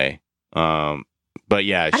them away. But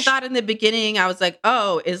yeah, I thought in the beginning, I was like,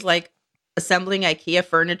 oh, is like assembling IKEA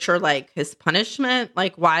furniture like his punishment?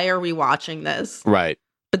 Like, why are we watching this? Right.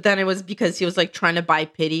 But then it was because he was like trying to buy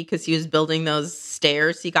pity because he was building those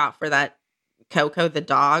stairs he got for that Coco the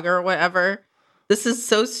dog or whatever. This is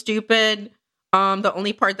so stupid. The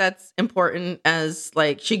only part that's important is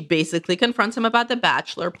like she basically confronts him about the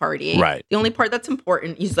bachelor party. Right. The only part that's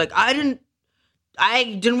important, he's like, I didn't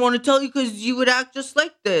want to tell you because you would act just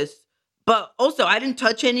like this. But also, I didn't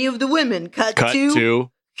touch any of the women. Cut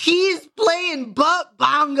to. He's playing butt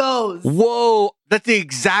bongos. Whoa, that's the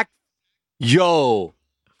exact. Yo,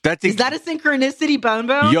 is that a synchronicity, Bone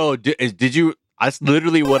Bone? Yo, did you? That's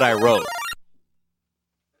literally what I wrote.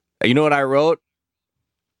 You know what I wrote?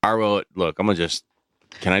 Look, I'm gonna just.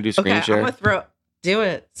 Can I do screen share? I'm gonna do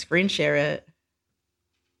it. Screen share it.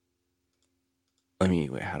 Let me.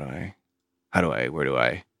 Wait. How do I? Where do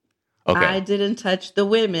I? Okay. I didn't touch the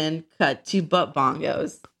women. Cut to butt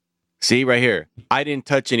bongos. See right here. I didn't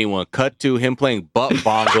touch anyone. Cut to him playing butt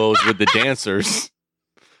bongos with the dancers.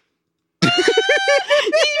 He even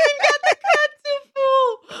got the cut to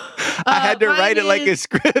fool. I had to write it like a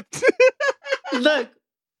script. Look,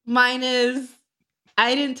 mine is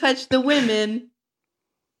I didn't touch the women.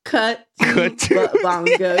 Cut to butt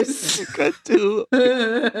bongos. Cut to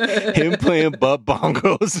him playing butt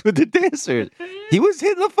bongos with the dancers. He was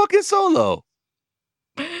hitting a fucking solo.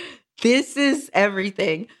 This is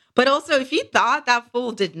everything. But also, if you thought that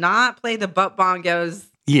fool did not play the butt bongos,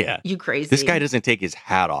 you crazy. This guy doesn't take his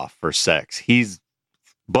hat off for sex.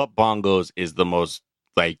 Butt bongos is the most,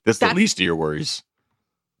 like, that's the least of your worries.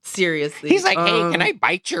 Seriously. He's like, hey, can I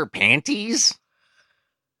bite your panties?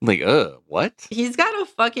 I'm like, what? He's got a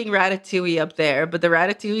fucking Ratatouille up there, but the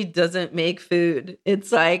Ratatouille doesn't make food.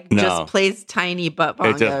 It's like, just plays tiny butt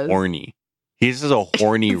bongos. It's just horny. He's just a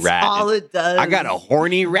horny rat. All it does. I got a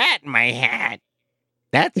horny rat in my hat.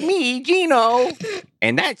 That's me, Gino.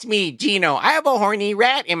 And that's me, Gino. I have a horny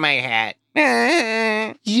rat in my hat.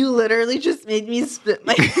 You literally just made me spit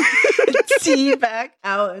my tea back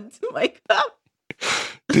out into my cup.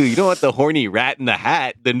 Dude, you know what? The horny rat in the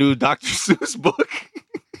hat, the new Dr. Seuss book.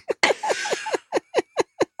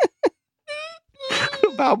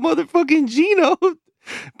 About motherfucking Gino.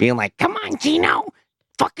 Being like, come on, Gino.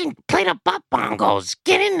 Fucking play the butt bongos.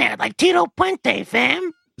 Get in there like Tito Puente,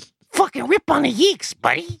 fam. Fucking rip on the yeeks,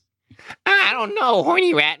 buddy. I don't know.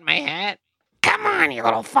 Horny rat in my hat. Come on, you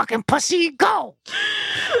little fucking pussy. Go.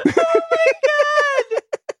 Oh my God.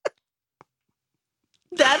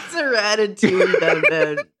 That's a Ratatouille,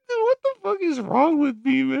 then. What the fuck is wrong with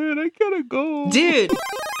me, man? I gotta go. Dude,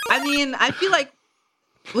 I mean, I feel like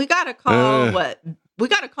we gotta call We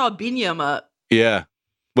gotta call Binyam up. Yeah.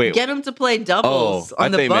 Wait. Get him to play doubles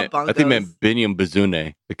on the butt bongos. I think meant Binyam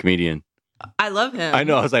Bazune, the comedian. I love him. I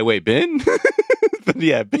know. I was like, wait, Ben? But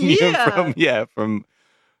yeah, Binyam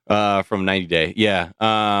from 90 Day. Yeah.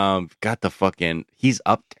 Got the fucking, he's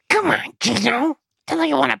up there. Come on, Gino. Tell her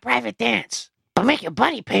you want a private dance, but make your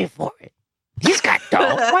buddy pay for it. He's got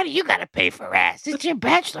dough. Why do you gotta pay for ass? It's your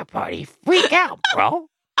bachelor party. Freak out, bro.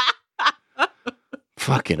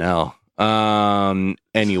 Fucking hell.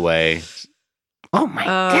 Anyway. Oh my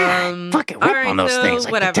god. Fucking rip on those things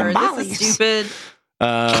like whatever. the tamales. This is stupid.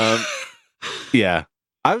 Yeah.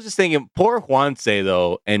 I was just thinking, poor Juanse,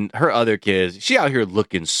 though, and her other kids, she out here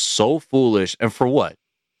looking so foolish. And for what?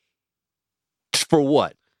 For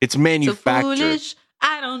what? It's manufactured. So foolish.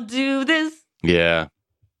 I don't do this. Yeah.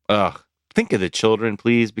 Ugh. Think of the children,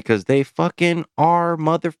 please, because they fucking are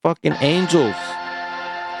motherfucking angels.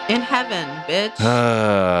 In heaven, bitch.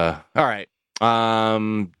 All right.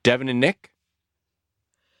 Devin and Nick?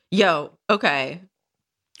 Yo, okay.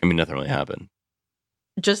 I mean, nothing really happened.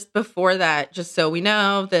 Just before that, just so we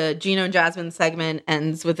know, the Gino and Jasmine segment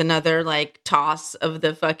ends with another like toss of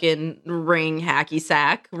the fucking ring a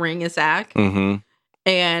sack. Mm-hmm.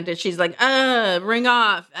 And she's like, ring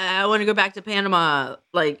off. I want to go back to Panama.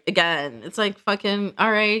 Like, again, it's like fucking,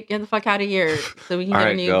 all right, get the fuck out of here so we can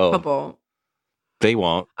get a new couple. They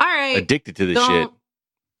won't. All right. Addicted to the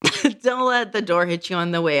shit. Don't let the door hit you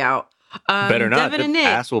on the way out. Better not. Devin and the Nick,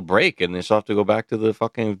 ass will break and they still have to go back to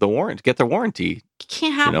the warranty. Get their warranty. You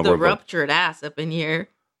can't have the ruptured ass up in here.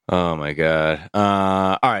 Oh my god.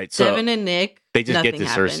 All right. So Devin and Nick, they just get to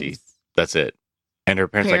happens. Cersei. That's it. And her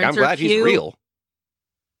parents like, I'm glad cute. he's real.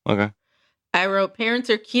 Okay. I wrote parents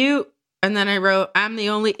are cute, and then I wrote I'm the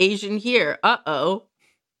only Asian here. Uh-oh.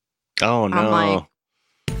 Oh no. I'm like,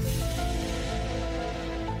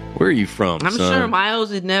 where are you from? I'm son? sure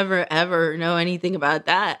Miles would never ever know anything about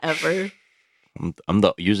that ever. I'm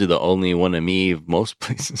usually the only one of me most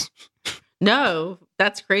places. No,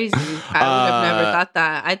 that's crazy. I would have never thought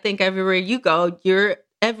that. I think everywhere you go, you're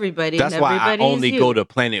everybody. That's and why I everybody only is you. go to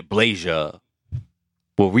Planet Blasia,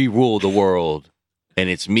 where we rule the world, and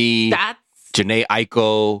it's me, Janae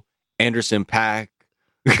Aiko, Anderson .Paak.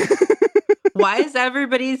 Why is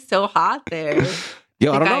everybody so hot there?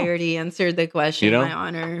 Yo, I don't know. I already answered the question, my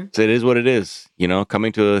honor. So it is what it is,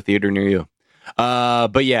 coming to a theater near you.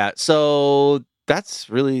 But yeah, so that's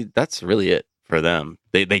really it for them.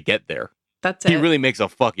 They get there. That's it. He really makes a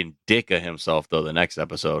fucking dick of himself though. The next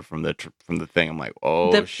episode from the thing, I'm like,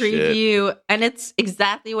 oh, the shit. preview, and it's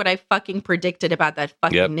exactly what I fucking predicted about that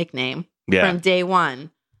fucking nickname from day one.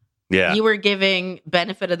 Yeah, you were giving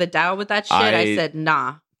benefit of the doubt with that shit. I said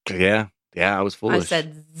nah. Yeah, I was foolish. I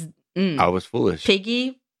said. I was foolish.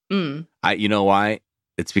 Piggy? You know why?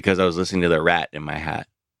 It's because I was listening to the rat in my hat.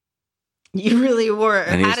 You really were.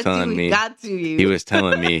 And he was telling me. Got to you. He was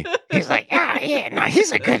telling me. He's like, no,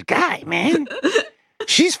 he's a good guy, man.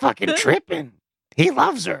 She's fucking tripping. He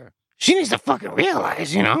loves her. She needs to fucking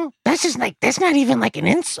realize, That's just like, that's not even like an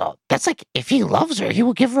insult. That's like, if he loves her, he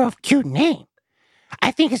will give her a cute name.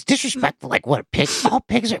 I think it's disrespectful. Like, what, all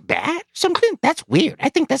pigs are bad? Something? That's weird. I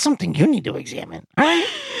think that's something you need to examine. All right?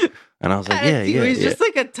 And I was like, yeah. He's just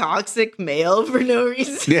like a toxic male for no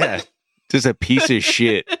reason. Yeah. Just a piece of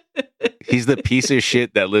shit. He's the piece of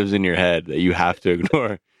shit that lives in your head that you have to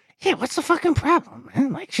ignore. Yeah, what's the fucking problem,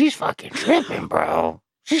 man? Like, she's fucking tripping, bro.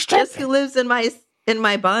 She's tripping. Just who lives in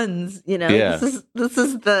my buns, Yeah. This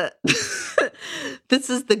is the this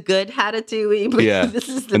is the good Hatatouille, but this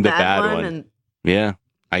is the bad one. And yeah,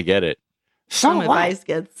 I get it. So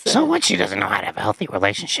what? She doesn't know how to have a healthy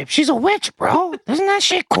relationship. She's a witch, bro. Isn't that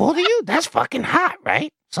shit cool to you? That's fucking hot,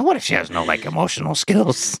 right? So what if she has no emotional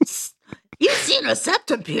skills? You've seen her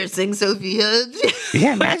septum piercing, Sophia.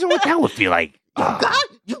 Yeah, imagine what that would feel like.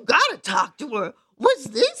 You gotta talk to her. What's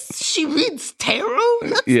this? She reads tarot?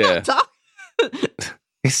 Let's not talk.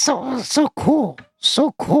 It's so cool.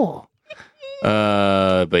 So cool.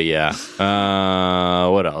 But yeah.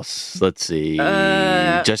 What else? Let's see.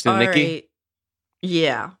 Justin and Nikki? Right.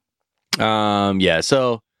 Yeah. Yeah,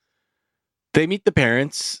 so they meet the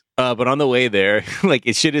parents, but on the way there, like,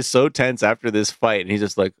 shit is so tense after this fight, and he's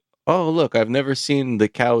just like, oh, look, I've never seen the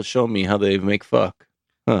cows show me how they make fuck.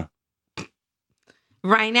 Huh.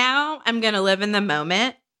 Right now, I'm gonna live in the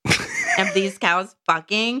moment of these cows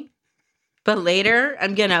fucking, but later,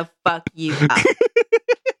 I'm gonna fuck you up.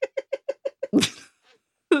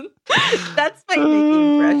 That's my Nikki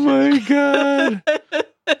impression. Oh my god.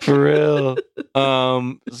 For real.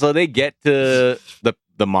 So they get to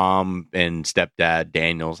the the mom and stepdad,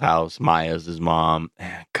 Daniel's house. Maya's his mom.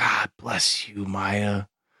 God bless you, Maya.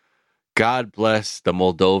 God bless the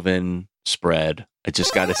Moldovan spread. I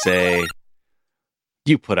just got to say,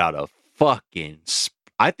 you put out a fucking...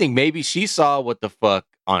 I think maybe she saw what the fuck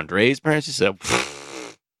Andre's parents... She said,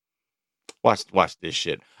 watch this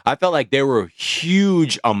shit. I felt like there were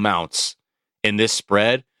huge amounts in this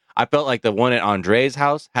spread. I felt like the one at Andre's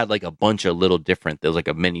house had like a bunch of little different... There was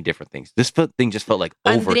like many different things. This thing just felt like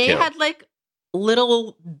overkill. Andre had like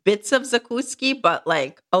little bits of zakuski, but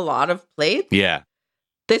like a lot of plates. Yeah.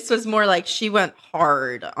 This was more like she went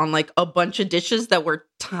hard on like a bunch of dishes that were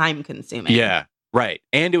time consuming. Yeah, right.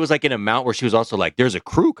 And it was like an amount where she was also like, there's a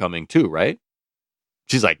crew coming too, right?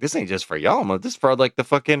 She's like, this ain't just for y'all. This is for like the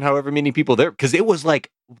fucking however many people there. Because it was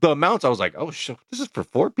like the amounts. I was like, oh shit, this is for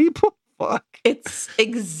 4 people? Fuck. It's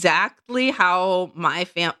exactly how my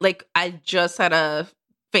like I just had a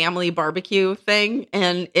family barbecue thing,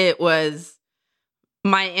 and it was,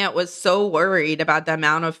 my aunt was so worried about the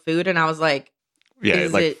amount of food, and I was like, yeah,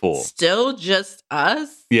 is like it full. Still just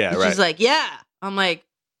us? Yeah, and right. She's like, yeah. I'm like,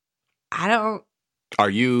 I don't. Are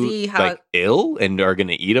you see how like ill and are going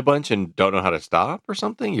to eat a bunch and don't know how to stop or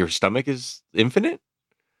something? Your stomach is infinite?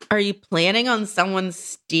 Are you planning on someone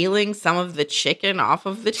stealing some of the chicken off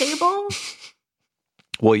of the table?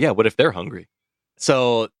 Well, yeah. What if they're hungry?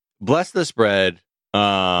 So bless the spread.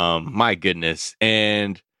 My goodness.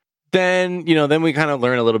 And then, then we kind of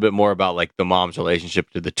learn a little bit more about like the mom's relationship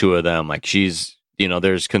to the two of them. Like she's,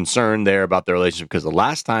 there's concern there about their relationship because the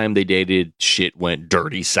last time they dated, shit went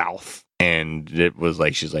dirty south. And it was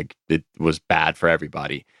like, she's like, it was bad for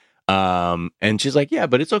everybody. And she's like, yeah,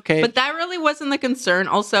 but it's okay. But that really wasn't the concern.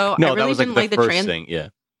 Also, no, I really that was didn't like the first the thing. Yeah.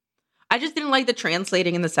 I just didn't like the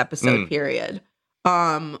translating in this episode, period.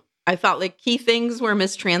 I felt like key things were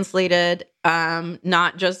mistranslated,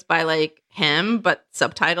 not just by like him, but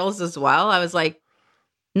subtitles as well. I was like,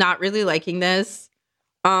 not really liking this.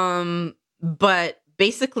 But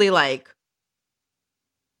basically, like,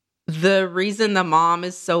 the reason the mom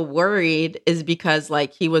is so worried is because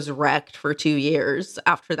like he was wrecked for 2 years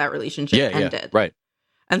after that relationship ended. Yeah, right.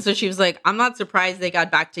 And so she was like, I'm not surprised they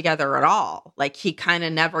got back together at all. Like he kind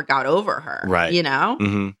of never got over her. Right.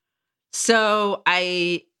 Mm-hmm. So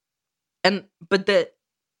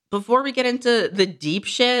before we get into the deep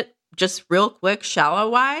shit, just real quick, shallow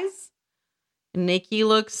wise, Nikki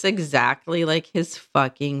looks exactly like his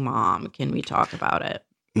fucking mom. Can we talk about it?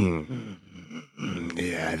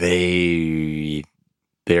 Yeah,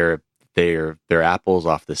 they're apples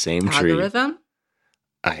off the same tree. Algorithm?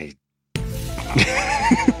 Yeah.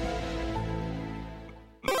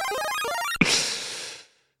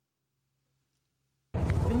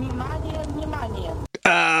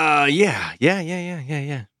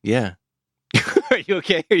 Are you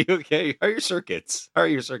okay? How are your circuits? Are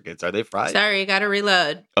they fried? Sorry, gotta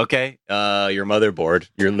reload. Okay. Your motherboard.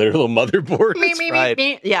 Your literal motherboard is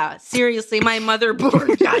fried. Yeah, seriously, my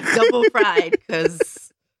motherboard got double fried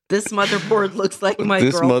because this motherboard looks like my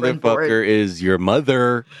girlfriend board. This motherfucker is your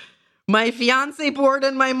mother. My fiance board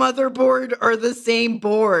and my motherboard are the same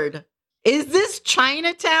board. Is this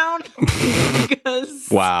Chinatown? Because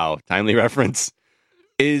wow, timely reference.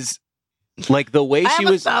 Is like the way she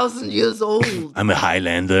was 1,000 years old. I'm a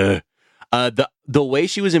Highlander. The way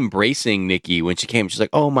she was embracing Nikki when she came, she's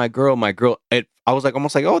like, "Oh, my girl." I was like,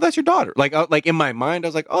 almost like, "Oh, that's your daughter." Like in my mind, I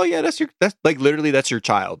was like, "Oh yeah, that's like literally that's your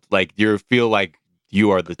child." Like you feel like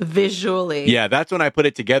you are the visually. Yeah, that's when I put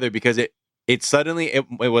it together because it suddenly it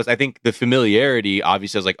was. I think the familiarity.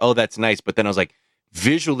 Obviously, I was like, "Oh, that's nice," but then I was like,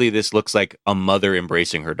 visually, this looks like a mother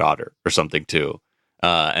embracing her daughter or something too.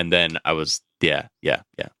 And then I was, yeah. The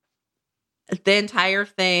entire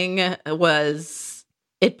thing was,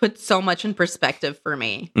 it put so much in perspective for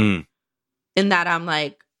me. In that I'm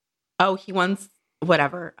like, oh, he wants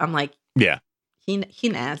whatever. I'm like, yeah, he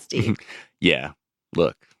nasty. Yeah,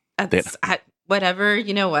 look, whatever.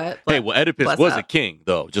 You know what? Hey, well, Oedipus was a king,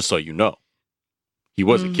 though. Just so you know, he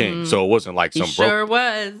was a king, so it wasn't like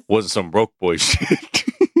wasn't some broke boy shit.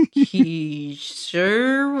 He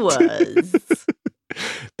sure was.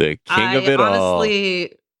 The king of it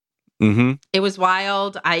honestly, all. It was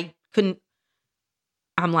wild. I'm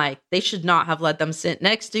like, they should not have let them sit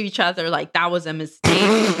next to each other. Like, that was a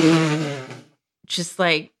mistake. Just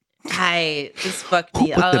like, this fucked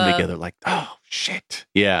me up. Put them together like, oh, shit.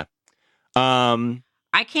 Yeah. I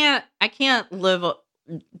can't live.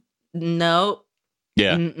 No.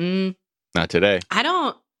 Yeah. Not today.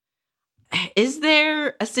 Is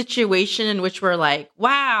there a situation in which we're like,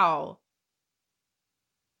 wow,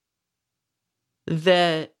 is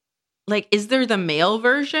there the male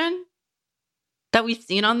version that we've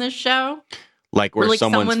seen on this show? Like where Or, like,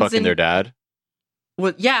 someone's someone's fucking in- their dad?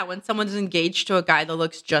 Well, yeah, when someone's engaged to a guy that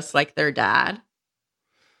looks just like their dad.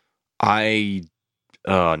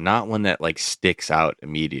 Not one that like sticks out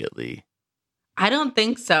immediately. I don't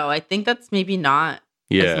think so. I think that's maybe not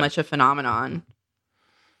Yeah. as much a phenomenon.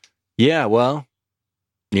 Yeah, well,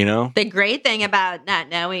 you know. The great thing about not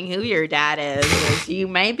knowing who your dad is you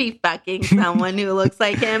may be fucking someone who looks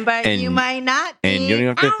like him, but And- you might not be. And you don't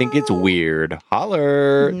even have to think it's weird.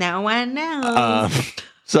 Holler. No one knows.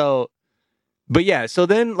 So, but yeah, so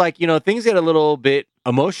then like, you know, things get a little bit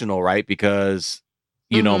emotional, right? Because,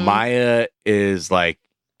 you know, Mhm. Maya is like,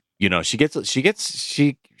 you know, she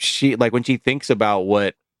like when she thinks about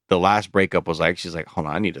what the last breakup was like, she's like, hold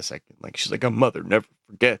on, I need a second. Like, she's like, a mother never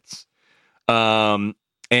forgets. And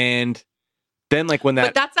then like when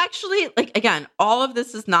But that's actually, like, again, all of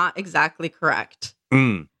this is not exactly correct.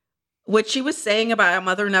 Mm, What she was saying about a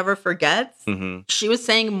mother never forgets, mhm. she was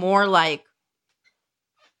saying more like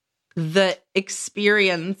the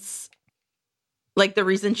experience, like the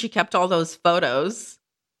reason she kept all those photos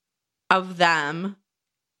of them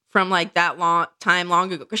from like that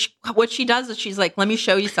long ago. 'Cause what she does is she's like, let me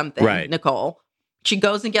show you something, Right. Nicole. She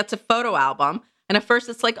goes and gets a photo album. And at first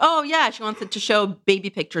it's like, oh yeah, she wants it to show baby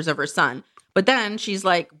pictures of her son. But then she's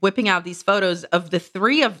like whipping out these photos of the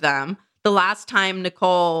three of them the last time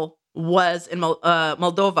Nicole was in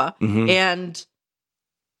Moldova. Mhm. And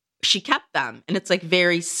she kept them. And it's like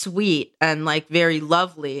very sweet and like very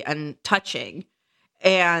lovely and touching.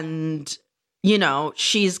 And, you know,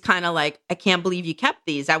 she's kind of like, I can't believe you kept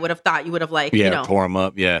these. I would have thought you would have like, Yeah, you know, tore them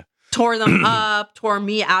up. Yeah. tore them up, tore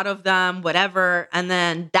me out of them, whatever. And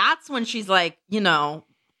then that's when she's like, you know,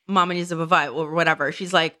 Mama needs a vibe or whatever.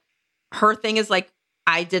 She's like, her thing is like,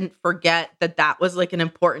 I didn't forget that was like an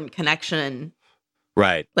important connection.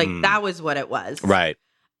 Right. Like Mm, that was what it was. right.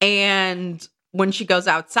 And when she goes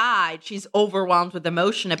outside, she's overwhelmed with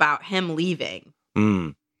emotion about him leaving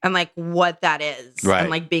Mm, and like what that is. Right. And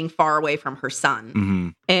like being far away from her son.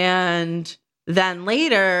 mhm. And then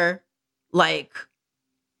later, like,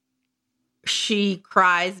 she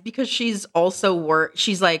cries because she's also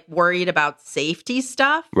she's like worried about safety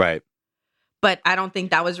stuff. Right. But I don't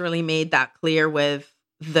think that was really made that clear with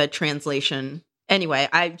the translation. Anyway,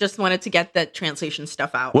 I just wanted to get that translation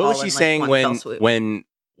stuff out. What all was she in, like, saying one fell swoop.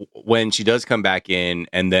 when she does come back in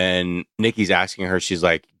and then Nikki's asking her, she's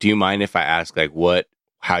like, do you mind if I ask like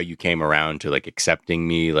how you came around to like accepting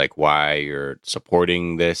me, like why you're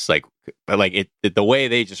supporting this? Like, but like the way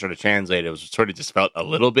they just sort of translated it was sort of just felt a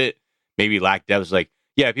little bit maybe lacked depth. It was like,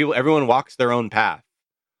 yeah, everyone walks their own path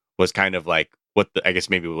was kind of like I guess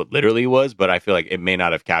maybe what literally was, but I feel like it may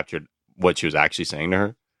not have captured what she was actually saying to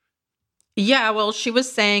her. Yeah, well, she was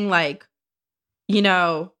saying like, you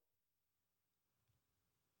know,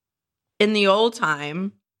 in the old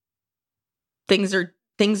time, things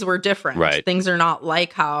were different. Right. Things are not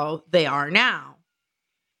like how they are now.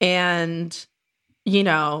 And, you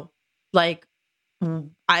know, like,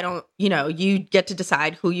 I don't, you know, you get to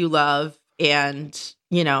decide who you love and,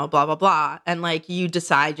 you know, blah, blah, blah. And like, you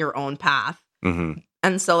decide your own path. Mm-hmm.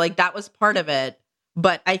 And so like, that was part of it.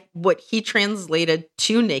 But what he translated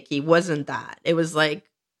to Nikki wasn't that. It was like,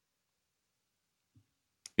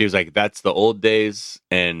 he was like, that's the old days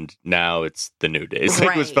and now it's the new days.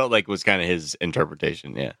 Like, it felt like was kind of his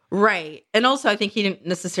interpretation. Yeah. right. And also I think he didn't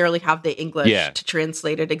necessarily have the English to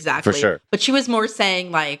translate it exactly. For sure. But she was more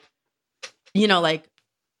saying like, you know, like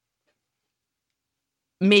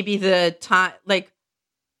maybe the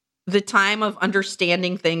time of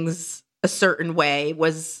understanding things a certain way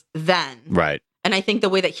was then. Right. And I think the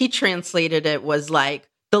way that he translated it was like,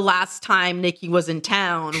 the last time Nikki was in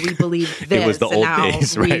town, we believed this. It was the and old now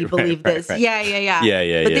days. we Right, believe right, this. right.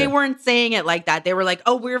 Yeah. But they weren't saying it like that. They were like,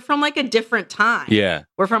 oh, we're from like a different time. Yeah.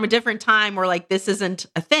 We're from a different time where like this isn't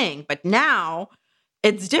a thing. But now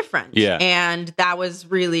it's different. Yeah. And that was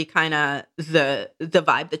really kind of the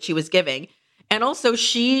vibe that she was giving. And also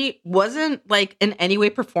she wasn't like in any way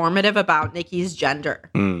performative about Nikki's gender.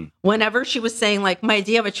 Mm. Whenever she was saying like my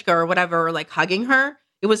Dievachka or whatever, or like hugging her,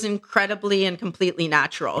 it was incredibly and completely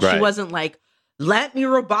natural. Right. She wasn't like, let me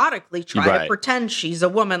robotically try to pretend she's a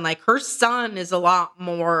woman. Like her son is a lot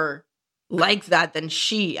more like that than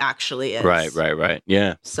she actually is. Right.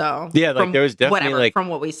 Yeah. So yeah, like there was definitely like from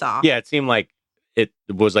what we saw. Yeah, it seemed like it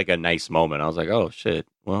was like a nice moment. I was like, oh shit.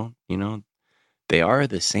 Well, you know, they are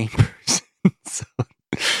the same person. So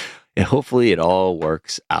hopefully it all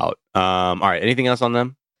works out. All right. Anything else on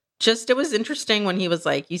them? Just it was interesting when he was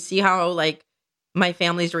like, you see how like my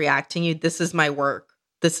family's reacting you. This is my work.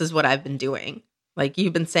 This is what I've been doing. Like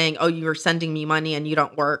you've been saying, oh, you're sending me money and you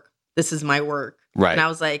don't work. This is my work. Right. And I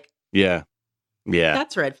was like, yeah.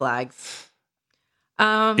 that's red flags.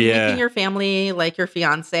 Making your family like your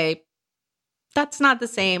fiance, that's not the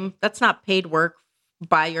same. That's not paid work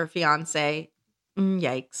by your fiance.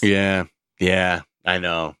 Yikes. Yeah, I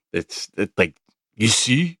know. It's like, you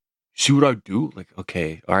see what I do? Like,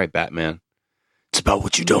 okay, all right, Batman. It's about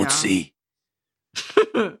what you don't see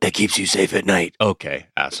that keeps you safe at night. Okay,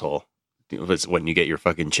 asshole. When you get your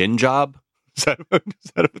fucking chin job? Is that what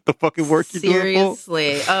the fucking work you're doing?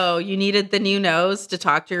 Seriously. Oh, you needed the new nose to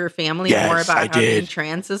talk to your family more about how being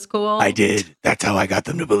trans is cool? I did. That's how I got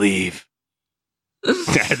them to believe.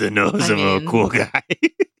 I had the nose of a cool guy.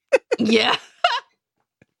 Yeah.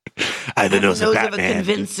 I have the nose of Batman. A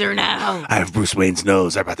convincer now. I have Bruce Wayne's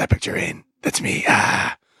nose. I brought that picture in. That's me.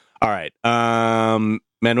 All right.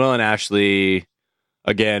 Manuel and Ashley,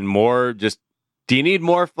 again, more just, do you need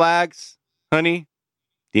more flags, honey?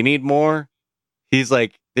 Do you need more? He's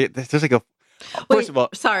like, there's like a, first of all.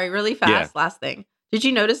 Sorry, really fast. Last thing. Did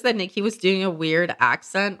you notice that Nikki was doing a weird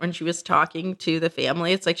accent when she was talking to the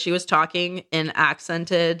family? It's like she was talking in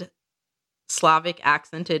Slavic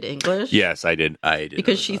accented English. Yes, I did.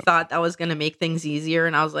 Because she thought that was going to make things easier.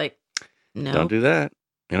 And I was like, no. Don't do that.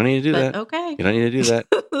 You don't need to do that. Okay. You don't need to do that.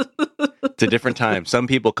 It's a different time. Some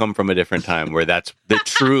people come from a different time where that's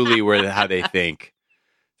truly where how they think.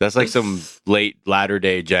 That's like some late latter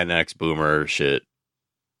day Gen X boomer shit.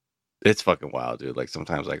 It's fucking wild, dude. Like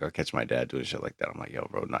sometimes like I'll catch my dad doing shit like that. I'm like, yo,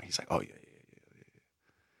 bro, no. He's like, oh yeah.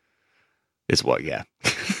 It's what, yeah.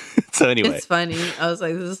 So anyway. It's funny. I was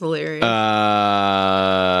like, this is hilarious.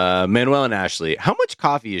 Manuel and Ashley, how much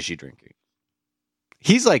coffee is she drinking?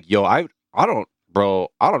 He's like, yo, I've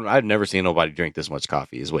never seen nobody drink this much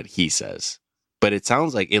coffee, is what he says. But it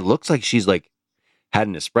looks like she's like had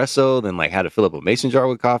an espresso, then like had to fill up a mason jar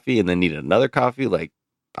with coffee, and then needed another coffee. Like,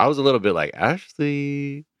 I was a little bit like,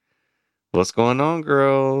 Ashley, what's going on,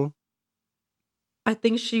 girl? I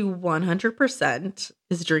think she 100%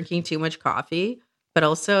 is drinking too much coffee. But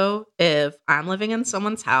also, if I'm living in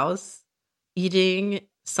someone's house, eating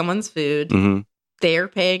someone's food, they're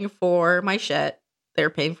paying for my shit, they're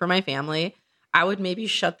paying for my family, I would maybe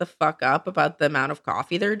shut the fuck up about the amount of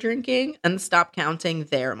coffee they're drinking and stop counting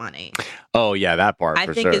their money. Oh, yeah, that part, I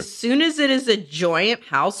think as soon as it is a joint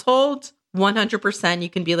household, 100% you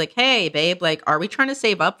can be like, hey, babe, like, are we trying to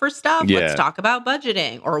save up for stuff? Yeah. Let's talk about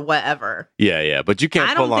budgeting or whatever. Yeah. But you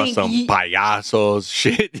can't pull on some payasos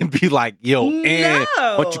shit and be like, yo, why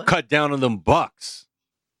don't you cut down on them bucks?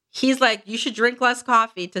 He's like, you should drink less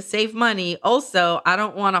coffee to save money. Also, I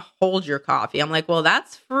don't want to hold your coffee. I'm like, well,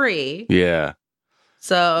 that's free. Yeah.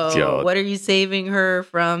 So what are you saving her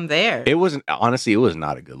from there? It was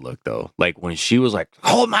not a good look though. Like when she was like,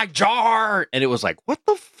 hold my jar. And it was like, what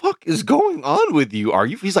the fuck is going on with you?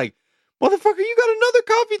 He's like, motherfucker, you got another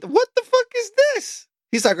coffee. What the fuck is this?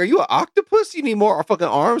 He's like, are you an octopus? You need more fucking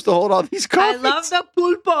arms to hold all these coffees? I love the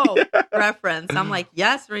pulpo reference. I'm like,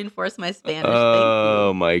 yes, reinforce my Spanish.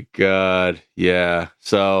 Oh my God. Yeah.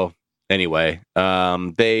 So anyway,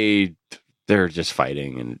 they're just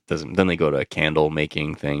fighting, and then they go to a candle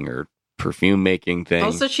making thing or perfume making thing.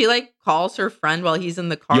 Also, she like calls her friend while he's in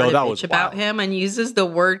the car to bitch about him and uses the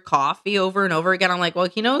word coffee over and over again. I'm like, well,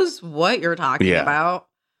 he knows what you're talking about.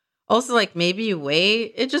 Also, like, maybe you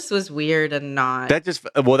wait. It just was weird and not. That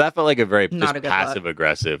felt like a very passive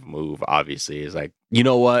aggressive move. Obviously, is like, you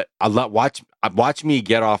know what? Watch me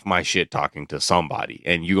get off my shit talking to somebody,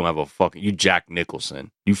 and you gonna have you Jack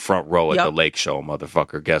Nicholson, you front row at the Lake Show,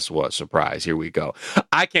 motherfucker. Guess what? Surprise! Here we go.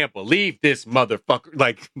 I can't believe this motherfucker.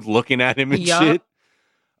 Like looking at him and shit.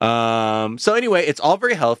 So anyway, it's all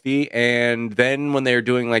very healthy, and then when they're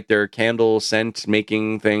doing like their candle scent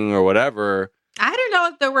making thing or whatever. I don't know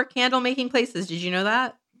if there were candle making places. Did you know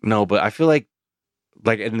that? No, but I feel like,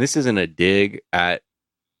 and this isn't a dig at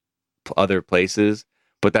other places,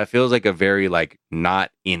 but that feels like a very like not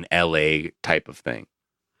in LA type of thing.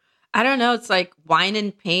 I don't know. It's like wine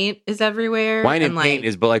and paint is everywhere. Wine and paint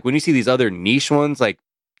is, but like when you see these other niche ones, like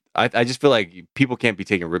I just feel like people can't be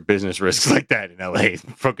taking business risks like that in LA.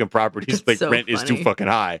 Fucking properties, like rent is too fucking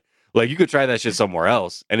high. Like you could try that shit somewhere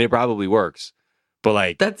else, and it probably works. But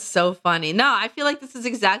like, that's so funny. No, I feel like this is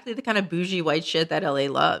exactly the kind of bougie white shit that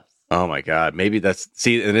LA loves. Oh my God. Maybe and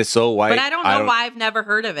it's so white. But I don't know why I've never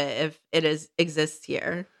heard of it if it exists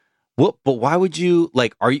here. Well, but why would you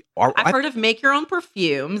like, I've heard of make your own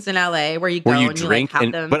perfumes in LA where you go and drink you like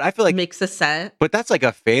have them but I feel like mix a scent. But that's like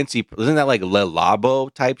a fancy, isn't that like Le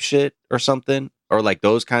Labo type shit or something? Or like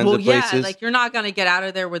those kinds of places? Yeah, like you're not going to get out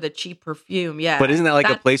of there with a cheap perfume. Yeah. But isn't that like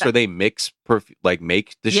a place where they mix like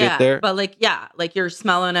make the shit there? But like, like you're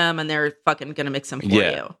smelling them and they're fucking going to mix them for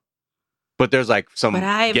you. But there's like some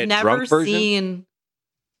I've never seen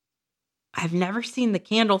the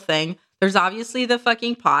candle thing. There's obviously the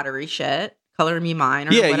fucking pottery shit. Color Me Mine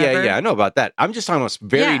or Yeah, whatever. I know about that. I'm just talking about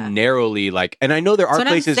very narrowly, like, and I know there are That's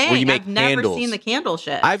what places I'm where you saying. make I've never candles. seen the candle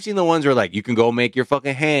shit. I've seen the ones where like you can go make your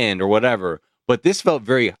fucking hand or whatever. But this felt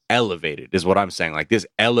very elevated, is what I'm saying. Like this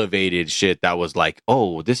elevated shit that was like,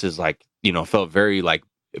 oh, this is like, you know, felt very like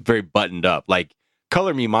very buttoned up. Like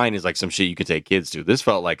Color Me Mine is like some shit you could take kids to. This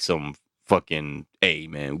felt like some fucking, hey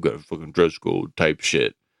man, we got a fucking dress code type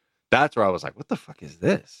shit. That's where I was like, what the fuck is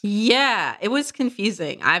this? Yeah, it was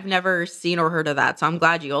confusing. I've never seen or heard of that. So I'm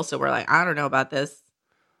glad you also were like, I don't know about this.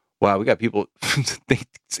 Wow, we got people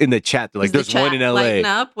in the chat. They're like, there's one in LA. Lighten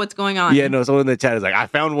up. What's going on? Yeah, no, someone in the chat is like, I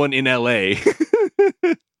found one in LA.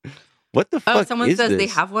 What the fuck? Oh, someone is says this? they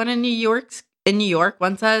have one in New York. In New York,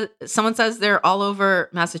 someone says they're all over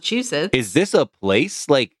Massachusetts. Is this a place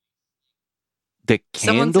like the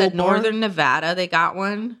candle Someone said bar? Northern Nevada. They got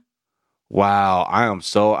one. Wow, I am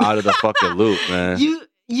so out of the fucking loop, man.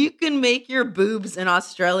 You can make your boobs in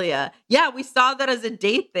Australia. Yeah, we saw that as a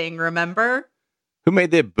date thing. Remember? Who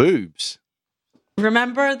made their boobs?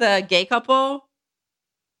 Remember the gay couple?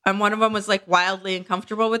 And one of them was like wildly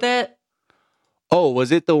uncomfortable with it. Oh,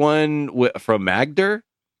 was it the one from Magder?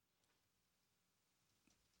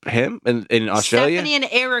 Him in Australia? Stephanie and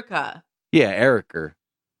Erica. Yeah, Erica.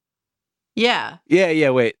 Yeah.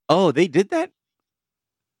 Yeah. Wait. Oh, they did that?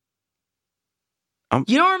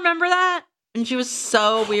 You don't remember that? And she was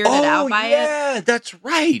so weirded out by it. Yeah, that's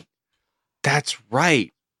right. That's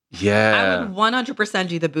right. Yeah. I would 100%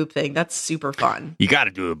 do the boob thing. That's super fun. You got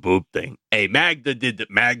to do a boob thing. Hey, Magda did the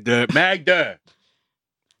Magda.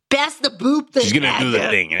 Best the boob thing. She's gonna do the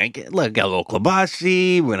thing. And look, got a little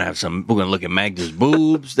klobasi. We're gonna look at Magda's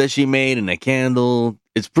boobs that she made in a candle.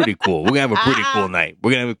 It's pretty cool. We're gonna have a pretty cool night.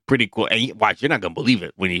 We're gonna have a pretty cool. And watch, you're not gonna believe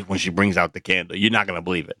it when she brings out the candle. You're not gonna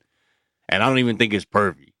believe it. And I don't even think it's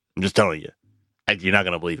pervy. I'm just telling you, you're not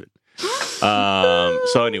gonna believe it.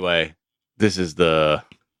 So anyway, this is the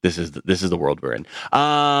world we're in.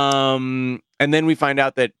 And then we find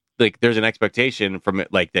out that like there's an expectation from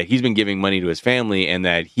it, like that he's been giving money to his family, and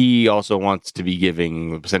that he also wants to be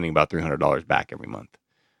sending about $300 back every month.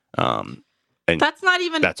 And that's not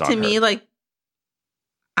even that's to me. Like,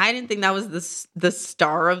 I didn't think that was the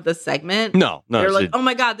star of the segment. No. They're like, oh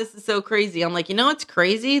my god, this is so crazy. I'm like, you know what's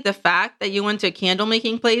crazy? The fact that you went to a candle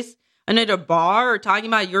making place and at a bar, or talking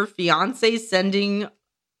about your fiance sending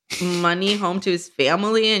money home to his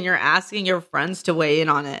family, and you're asking your friends to weigh in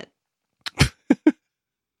on it.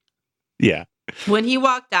 Yeah. When he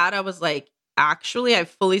walked out, I was like, actually, I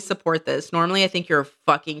fully support this. Normally, I think you're a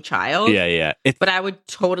fucking child. Yeah. But I would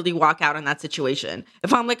totally walk out in that situation.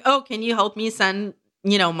 If I'm like, oh, can you help me send,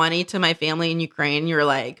 money to my family in Ukraine? You're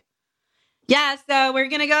like, yeah, so we're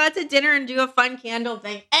going to go out to dinner and do a fun candle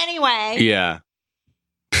thing. Anyway. Yeah.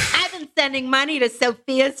 I've been sending money to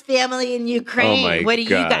Sophia's family in Ukraine. Oh my what do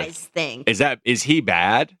God. you guys think? Is he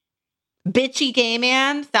bad? Bitchy gay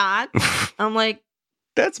man thought. I'm like,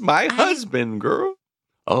 that's my husband, girl.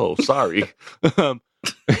 Oh, sorry. Are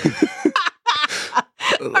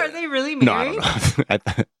they really married? No, I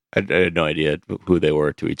don't know. I had no idea who they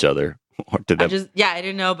were to each other or to them. I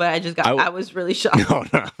didn't know, but I was really shocked. No,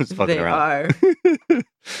 I was fucking they around. are.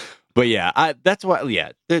 But yeah, that's why.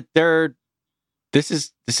 Yeah, they're. This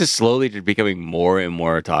is slowly becoming more and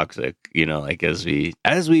more toxic. Like as we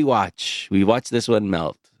watch this one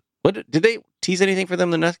melt. What did they tease anything for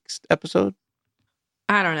them the next episode?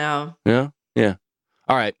 I don't know. Yeah.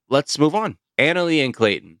 All right, let's move on. Annalie and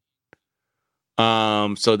Clayton.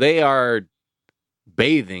 So they are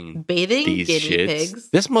bathing these guinea shits. pigs.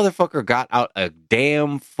 This motherfucker got out a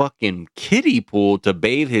damn fucking kiddie pool to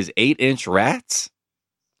bathe his 8-inch rats.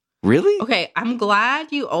 Really? Okay, I'm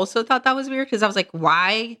glad you also thought that was weird, because I was like,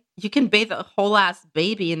 why? You can bathe a whole ass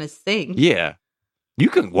baby in a sink. Yeah. You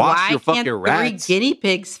can wash your fucking Why rats. can't 3 guinea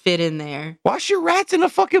pigs fit in there? Wash your rats in a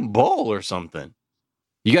fucking bowl or something.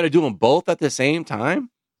 You got to do them both at the same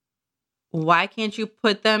time? Why can't you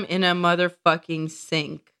put them in a motherfucking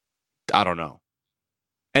sink? I don't know.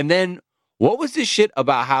 And then what was this shit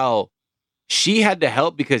about how she had to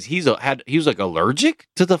help because he was like allergic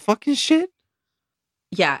to the fucking shit?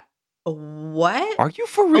 Yeah. What? Are you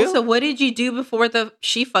for real? Also, what did you do before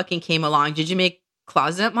she fucking came along? Did you make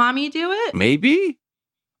Closet Mommy do it? Maybe.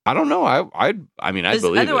 I don't know. I mean, I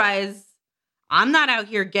believe otherwise, I'm not out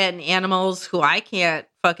here getting animals who I can't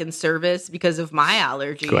fucking service because of my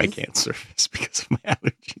allergies. Who I can't service because of my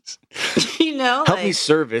allergies. Help me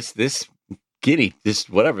service this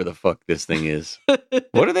whatever the fuck this thing is.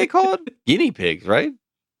 What are they called? Guinea pigs, right?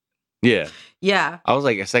 Yeah. Yeah. I was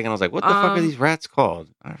like, what the fuck are these rats called?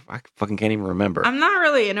 I fucking can't even remember. I'm not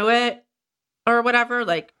really into it or whatever.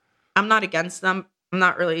 Like, I'm not against them. I'm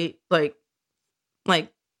not really like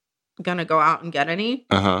gonna go out and get any.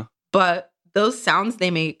 Uh-huh. But those sounds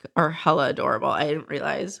they make are hella adorable. I didn't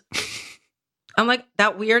realize. I'm like,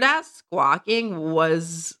 that weird ass squawking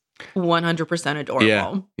was 100%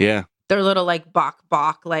 adorable. Yeah. Their little like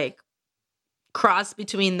bok like cross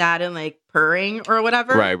between that and like purring or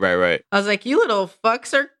whatever. Right. I was like, you little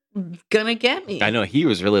fucks are gonna get me. I know he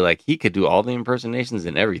was really like, he could do all the impersonations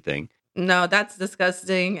and everything. No, that's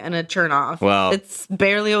disgusting and a turn off. Well, it's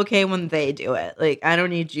barely okay when they do it. Like, I don't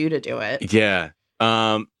need you to do it. Yeah.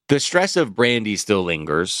 The stress of Brandy still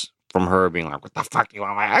lingers from her being like, what the fuck do you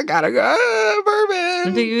want? I gotta go,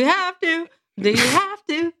 Bourbon. Do you have to? Do you have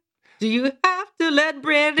to? Do you have to let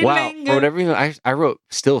Brandy linger? For whatever reason, I wrote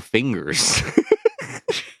still fingers. I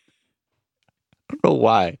don't know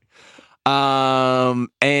why.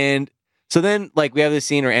 And so then, like, we have this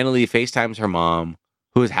scene where Annalie FaceTimes her mom,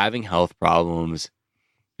 who is having health problems.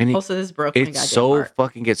 And also, this broke my goddamn so heart.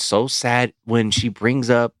 fucking gets so sad when she brings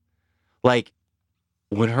up, like,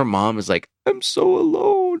 when her mom is like, I'm so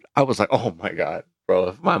alone. I was like, oh my God, bro.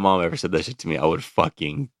 If my mom ever said that shit to me, I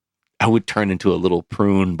would turn into a little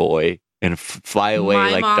prune boy and fly away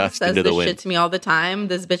my like mom dust says into the this wind. shit to me all the time.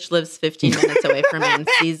 This bitch lives 15 minutes away from me and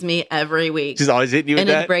sees me every week. She's always hitting you with and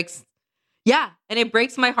that? It breaks. Yeah, and it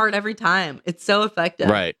breaks my heart every time. It's so effective.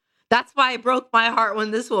 Right. That's why it broke my heart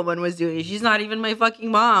when this woman was doing it. She's not even my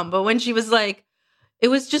fucking mom. But when she was like, it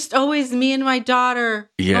was just always me and my daughter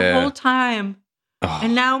the whole time. Oh.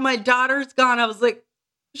 And now my daughter's gone. I was like,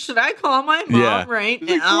 should I call my mom right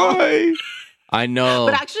now? Why? I know.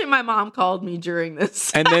 But actually, my mom called me during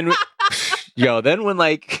this. And then, then when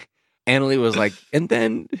like Annalie was like, and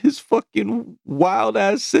then his fucking wild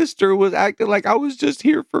ass sister was acting like I was just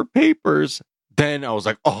here for papers. Then I was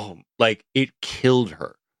like, oh, like it killed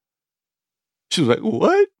her. She was like,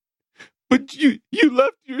 what? But you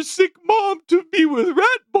left your sick mom to be with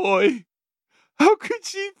Rat Boy. How could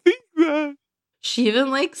she think that? She even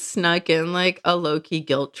like snuck in like a low-key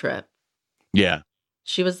guilt trip. Yeah.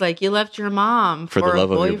 She was like, you left your mom for the love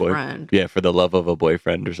of your boyfriend. Yeah, for the love of a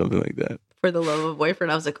boyfriend or something like that. For the love of a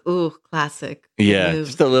boyfriend. I was like, ooh, classic. Yeah,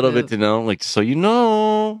 just a little bit to know. Like, so you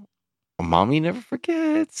know, mommy never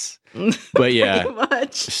forgets. But yeah. Pretty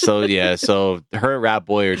much. So her and Rat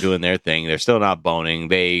Boy are doing their thing. They're still not boning.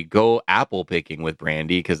 They go apple picking with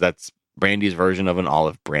Brandy because that's Brandy's version of an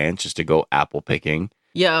olive branch, is to go apple picking.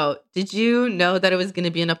 Yo, did you know that it was going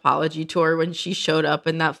to be an apology tour when she showed up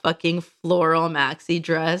in that fucking floral maxi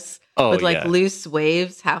dress with like loose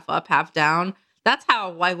waves, half up, half down? That's how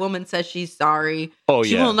a white woman says she's sorry.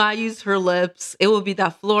 She will not use her lips. It will be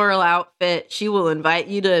that floral outfit. She will invite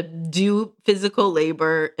you to do physical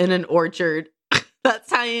labor in an orchard.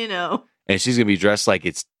 That's how you know. And she's going to be dressed like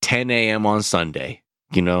it's 10 a.m. on Sunday,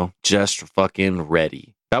 you know, just fucking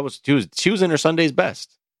ready. She was in her Sunday's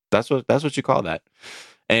best. That's what you call that.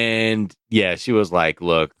 And yeah, she was like,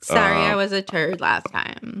 look. Sorry, I was a turd last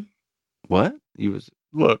time. What?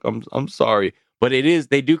 Look, I'm sorry. But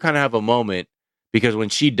they do kind of have a moment because when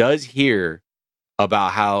she does hear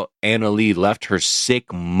about how Annalie left her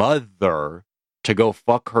sick mother to go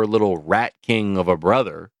fuck her little rat king of a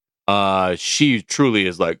brother, she truly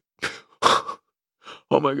is like,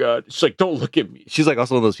 oh my God. She's like, don't look at me. She's like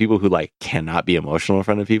also one of those people who like cannot be emotional in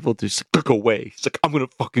front of people. Just like, look away. She's like, I'm going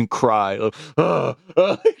to fucking cry.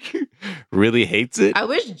 Really hates it. I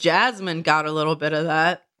wish Jasmine got a little bit of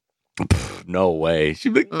that. No way.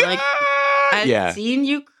 She'd be like, I've seen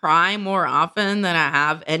you cry more often than I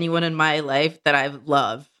have anyone in my life that I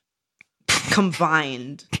love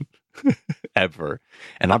combined. Ever.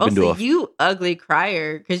 And I've been to you ugly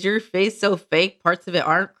crier, because your face so fake, parts of it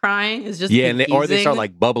aren't crying. It's just or they start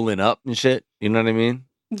like bubbling up and shit. You know what I mean?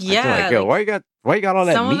 Yeah. Like, yo, why you got all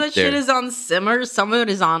that some meat of that there? shit is on simmer, some of it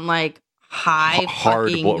is on like high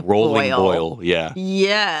hard rolling boil. Yeah.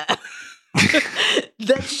 Yeah.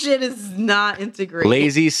 That shit is not integrated.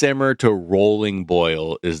 Lazy simmer to rolling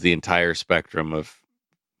boil is the entire spectrum of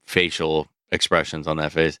facial expressions on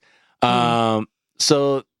that face.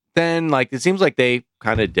 So then, like, it seems like they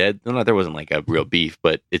kind of dead. No, there wasn't like a real beef,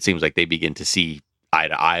 but it seems like they begin to see eye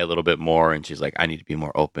to eye a little bit more. And she's like, I need to be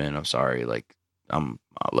more open. I'm sorry. Like, I'm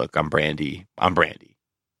Brandy. I'm Brandy.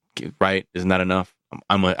 Right? Isn't that enough?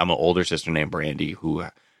 I'm an older sister named Brandy who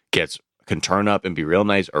can turn up and be real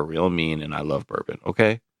nice or real mean. And I love bourbon.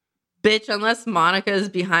 Okay. Bitch, unless Monica is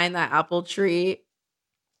behind that apple tree.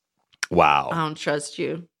 Wow. I don't trust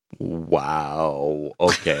you. Wow.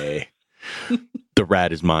 Okay. The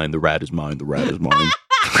rat is mine. The rat is mine. The rat is mine.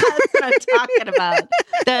 That's what I'm talking about.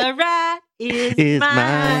 The rat is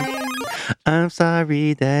mine. I'm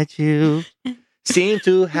sorry that you seem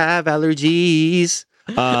to have allergies.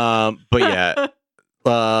 But yeah,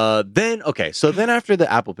 So then after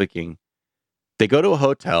the apple picking, they go to a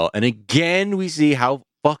hotel, and again we see how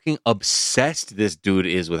fucking obsessed this dude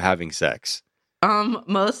is with having sex.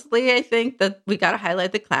 Mostly I think that we gotta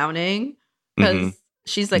highlight the clowning because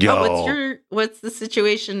she's like, what's the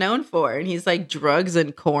situation known for? And he's like, drugs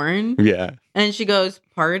and corn. Yeah. And she goes,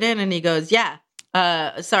 pardon? And he goes, yeah.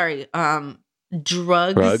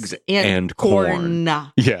 Drugs and corn.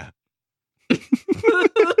 Yeah.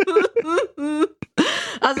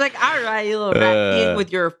 I was like, all right, you little rat pig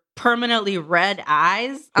with your permanently red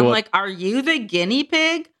eyes. I'm like, are you the guinea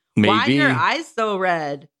pig? Maybe. Why are your eyes so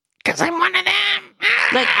red? Because I'm one of them.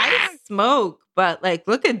 Like, I smoke, but like,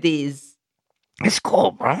 look at these. It's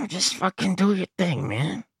cool, bro. Just fucking do your thing,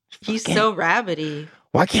 man. He's so rabbity.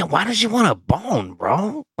 Why does you want a bone,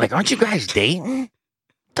 bro? Like, aren't you guys dating?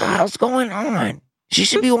 What the hell's going on? She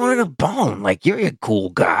should be wanting a bone. Like, you're a cool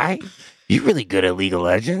guy. You're really good at League of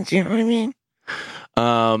Legends. You know what I mean?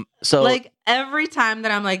 So like every time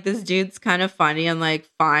that I'm like, this dude's kind of funny, I'm like,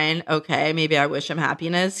 fine, okay, maybe I wish him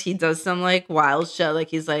happiness. He does some like wild shit. Like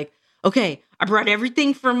he's like, okay, I brought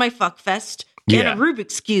everything for my fuck fest and a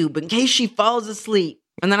Rubik's Cube in case she falls asleep.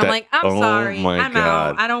 And then I'm like, I'm sorry, I'm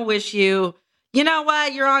out. I don't wish you. You know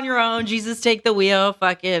what? You're on your own. Jesus, take the wheel.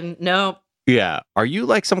 Fucking nope. Yeah. Are you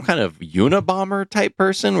like some kind of Unabomber type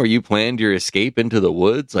person where you planned your escape into the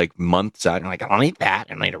woods like months out? And you're like, I'll need that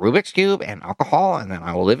and need a Rubik's Cube and alcohol, and then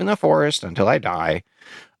I will live in the forest until I die.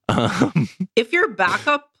 If your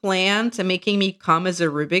backup plan to making me come as a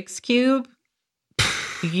Rubik's Cube,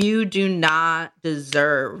 you do not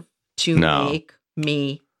deserve to make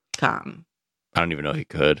me come. I don't even know he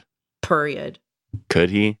could. Period. Could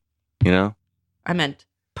he? You know? I meant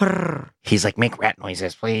purr. He's like, make rat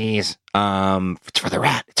noises, please. It's for the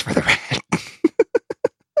rat. It's for the rat.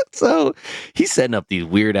 So he's setting up these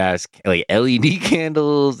weird ass like LED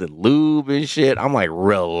candles and lube and shit. I'm like,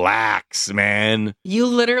 relax, man. You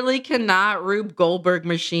literally cannot Rube Goldberg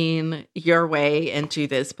machine your way into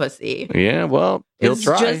this pussy. Yeah, well, he'll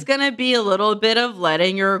try. It's just gonna be a little bit of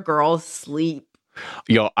letting your girl sleep.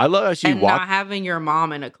 Yo, I love how she not having your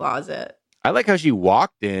mom in a closet. I like how she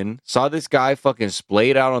walked in, saw this guy fucking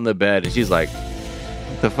splayed out on the bed, and she's like,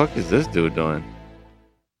 what the fuck is this dude doing?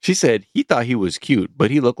 She said he thought he was cute, but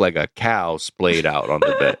he looked like a cow splayed out on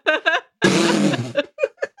the bed.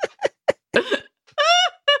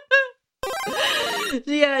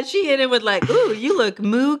 Yeah, she hit him with like, ooh, you look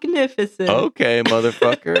magnificent. Okay,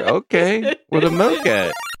 motherfucker. Okay. Where the milk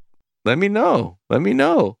at? Let me know.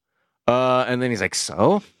 And then he's like,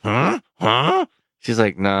 so? Huh? She's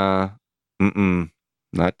like, nah.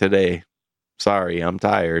 Not today. Sorry, I'm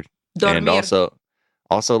tired. And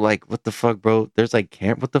also like, what the fuck, bro? There's like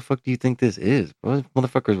what the fuck do you think this is? What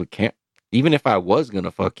motherfuckers with camp? Even if I was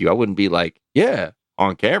gonna fuck you, I wouldn't be like, yeah,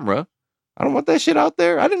 on camera. I don't want that shit out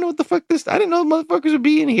there. I didn't know what the fuck I didn't know motherfuckers would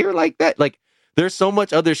be in here like that. Like, there's so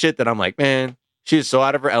much other shit that I'm like, man, she's so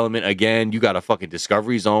out of her element. Again, you got a fucking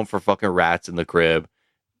Discovery Zone for fucking rats in the crib.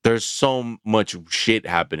 There's so much shit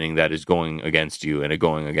happening that is going against you and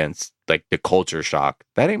going against like the culture shock.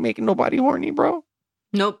 That ain't making nobody horny, bro.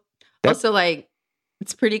 Nope. Also, like,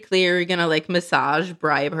 it's pretty clear you're gonna like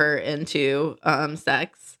bribe her into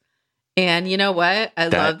sex. And you know what? I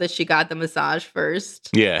love that she got the massage first.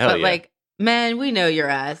 Yeah, hell but like, man, we know your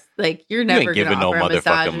ass. Like, you're never gonna offer a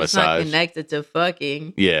massage. It's not connected to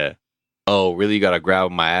fucking. Yeah. Oh, really? You gotta grab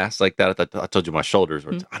my ass like that? I told you my shoulders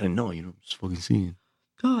were. I didn't know. You know, just fucking seeing.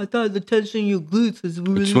 God, I thought the tension in your glutes is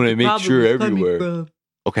really. I just want to make sure everywhere.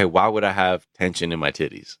 Okay, why would I have tension in my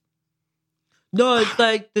titties? No, it's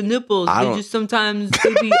like the nipples. They just sometimes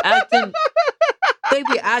they be acting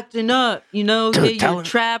up. You know, Dude, get your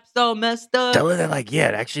traps all messed up. Tell her that, like,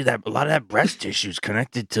 yeah, actually, that a lot of that breast tissue is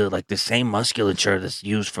connected to like the same musculature that's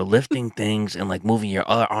used for lifting things and like moving your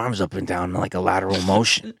other arms up and down in like a lateral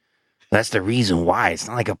motion. That's the reason why. It's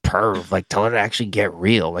not like a perv. Like, tell her to actually get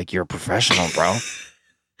real. Like, you're a professional, bro.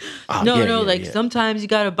 Sometimes you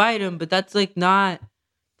gotta bite them, but that's like not.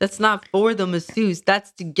 That's not for the masseuse.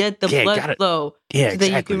 That's to get the blood flow. Yeah, so exactly.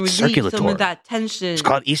 that you can relieve Circulatory. some of that tension. It's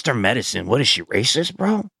called Eastern medicine. What is she, racist,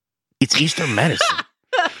 bro? It's Eastern medicine.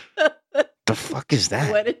 The fuck is that?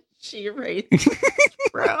 What is she racist,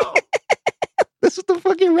 bro? That's what the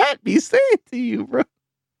fucking rat be saying to you, bro.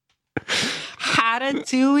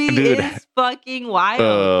 Hatatouille is fucking wild.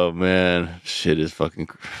 Oh man, shit is fucking.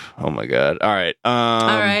 Oh my god. All right. All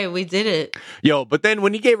right, we did it. Yo, but then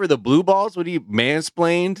when he gave her the blue balls, when he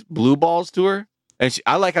mansplained blue balls to her, and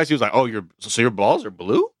I like how she was like, "Oh, your balls are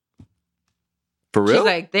blue." For real? She's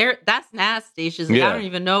like, that's nasty. She's like, I don't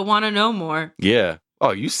even want to know more. Yeah.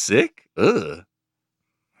 Oh, you sick? Ugh.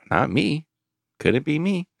 Not me. Couldn't be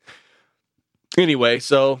me. Anyway,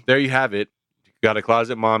 so there you have it. You got a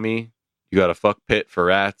closet mommy. You got a fuck pit for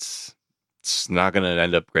rats. It's not going to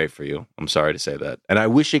end up great for you. I'm sorry to say that. And I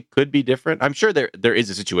wish it could be different. I'm sure there is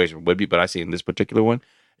a situation where it would be, but I see in this particular one,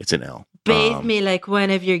 it's an L. Bathe me like one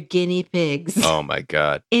of your guinea pigs. Oh, my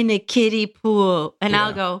God. In a kiddie pool. And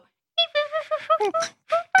I'll go...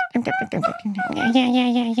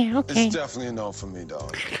 Yeah. Okay. It's definitely a no for me,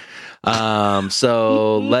 dog.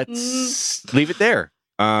 So let's leave it there.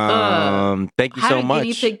 Thank you so much. How do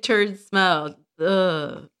guinea pig turds smell?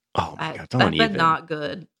 Ugh. Oh my God, don't even. Not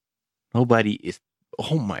good. Nobody is.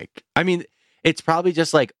 Oh my. I mean, it's probably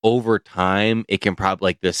just like over time, it can probably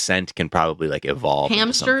like the scent can probably like evolve.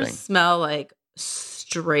 Hamsters smell like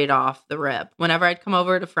straight off the rip. Whenever I'd come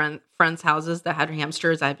over to friends' houses that had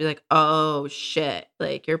hamsters, I'd be like, "Oh shit!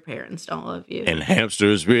 Like your parents don't love you." And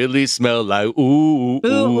hamsters really smell like ooh.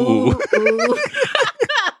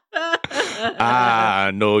 I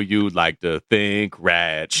know you like to think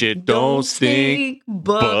rat shit don't stink,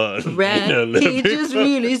 but rat just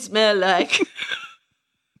really smell like.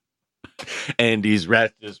 And these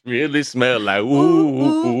rats just really smell like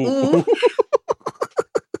ooh.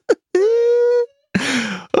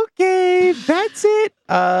 Okay, that's it.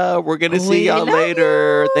 We're gonna see y'all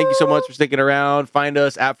later. Thank you so much for sticking around. Find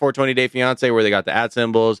us at 420 Day Fiance where they got the ad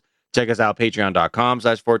symbols. Check us out,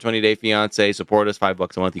 patreon.com/420 Day Fiance. Support us,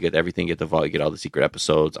 $5 a month. You get everything, you get the vault, you get all the secret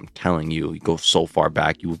episodes. I'm telling you, you go so far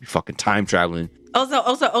back, you will be fucking time traveling.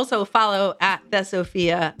 Also follow at the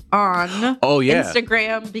Sophia on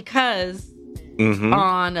Instagram because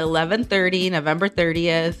on 11/30, November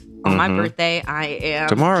 30th, on my birthday, I am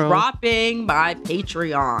dropping my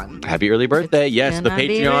Patreon. Happy early birthday. Yes, the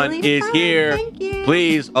Patreon is here.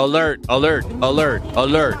 Please, alert.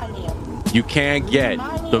 You can get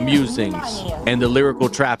the musings and the lyrical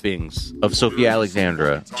trappings of Sophia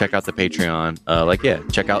Alexandra. Check out the Patreon.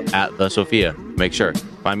 Check out at the Sophia. Make sure.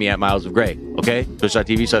 Find me at Miles of Gray. Okay?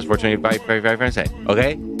 Twitch.tv/425.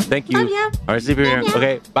 Okay? Thank you. Yeah. All right, sleep here.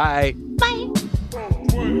 Okay, bye. Bye.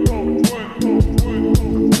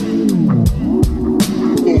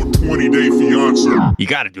 420 Day Fiance. You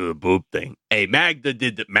got to do the boob thing. Hey, Magda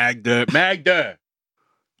did the Magda.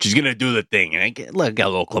 She's gonna do the thing, and got a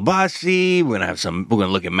little klobasi. We're gonna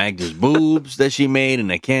look at Magda's boobs that she made in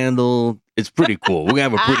a candle. It's pretty cool. We're gonna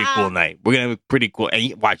have a pretty cool night. We're gonna have a pretty cool.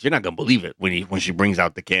 And watch, you're not gonna believe it when she brings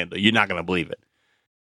out the candle. You're not gonna believe it.